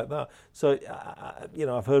something like that. So,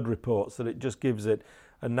 I've heard reports that it just gives it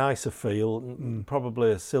a nicer feel,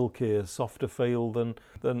 probably a silkier, softer feel than,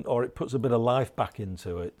 or it puts a bit of life back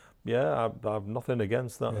into it. Yeah, I've nothing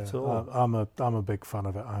against that at all. I'm a big fan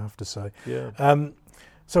of it, I have to say. Yeah.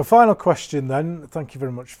 So final question then. Thank you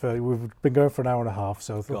very much we've been going for an hour and a half,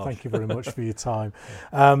 so thank you very much for your time.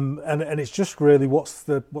 And it's just really what's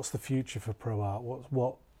the future for Pro Art?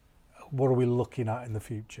 What are we looking at in the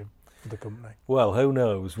future for the company? Well, who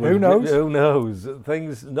knows? Who knows? Who knows?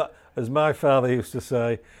 Things, as my father used to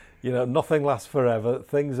say, nothing lasts forever.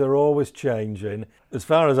 Things are always changing. As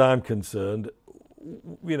far as I'm concerned,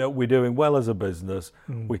 we're doing well as a business.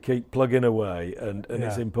 We keep plugging away, and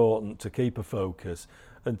it's important to keep a focus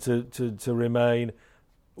and to remain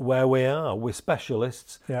where we are. We're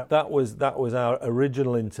specialists. Yeah. That was our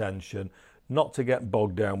original intention, not to get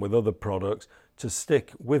bogged down with other products, to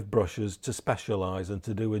stick with brushes, to specialise and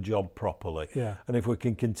to do a job properly. Yeah. And if we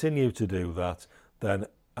can continue to do that, then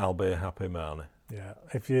I'll be a happy man. Yeah.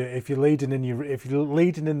 If you're leading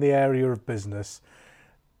in the area of business,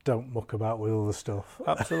 don't muck about with other stuff.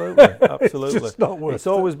 Absolutely, absolutely. It's just not worth It's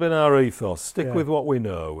always been our ethos. Stick with what we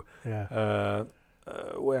know. Yeah.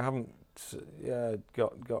 We haven't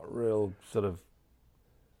got real sort of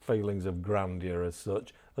feelings of grandeur as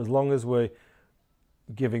such. As long as we're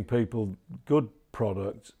giving people good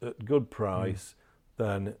product at good price,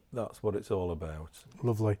 then that's what it's all about.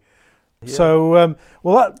 Lovely. Yeah. So,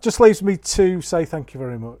 that just leaves me to say thank you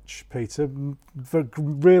very much, Peter.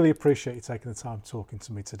 Really appreciate you taking the time talking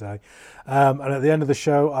to me today. And at the end of the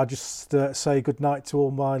show, I just say good night to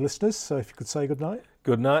all my listeners. So if you could say good night.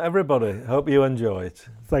 Good night, everybody. Hope you enjoy it.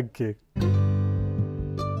 Thank you.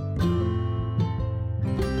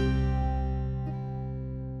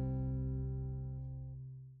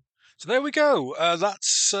 So there we go.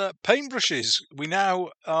 That's paintbrushes. We now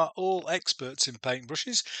are all experts in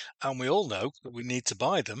paintbrushes, and we all know that we need to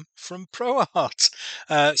buy them from Pro Art.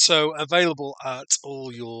 So available at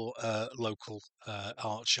all your local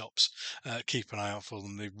art shops. Keep an eye out for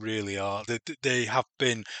them. They really are. They have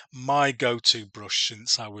been my go-to brush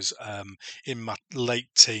since I was in my late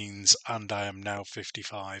teens, and I am now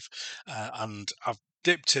 55. And I've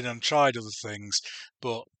dipped in and tried other things,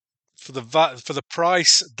 but for the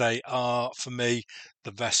price, they are, for me,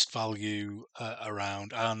 the best value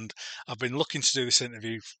around. And I've been looking to do this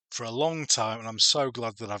interview for a long time, and I'm so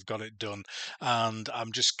glad that I've got it done. And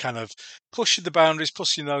I'm just kind of pushing the boundaries,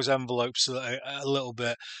 pushing those envelopes a little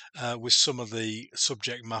bit with some of the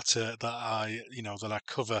subject matter that I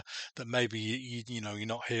cover that maybe you're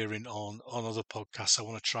not hearing on other podcasts. I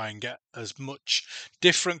want to try and get as much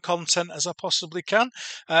different content as I possibly can.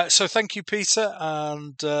 So thank you, Peter,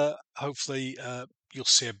 and hopefully you'll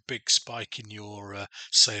see a big spike in your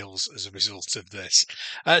sales as a result of this.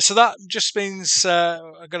 So that just means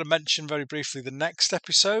I'm going to mention very briefly the next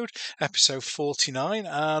episode 49,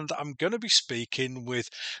 and I'm going to be speaking with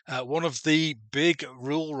one of the big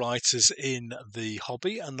rule writers in the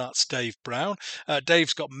hobby, and that's Dave Brown.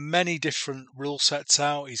 Dave's got many different rule sets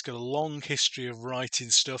out. He's got a long history of writing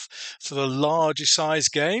stuff for the larger size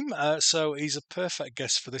game, so he's a perfect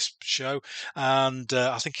guest for this show. And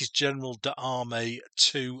I think his General d'Armée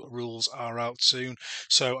 2 rules are out soon,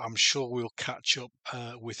 so I'm sure we'll catch up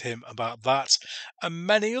with him about that and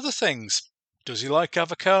many other things. Does he like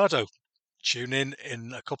avocado? Tune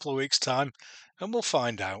in a couple of weeks' time and we'll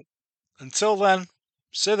find out. Until then,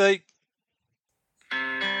 see thee.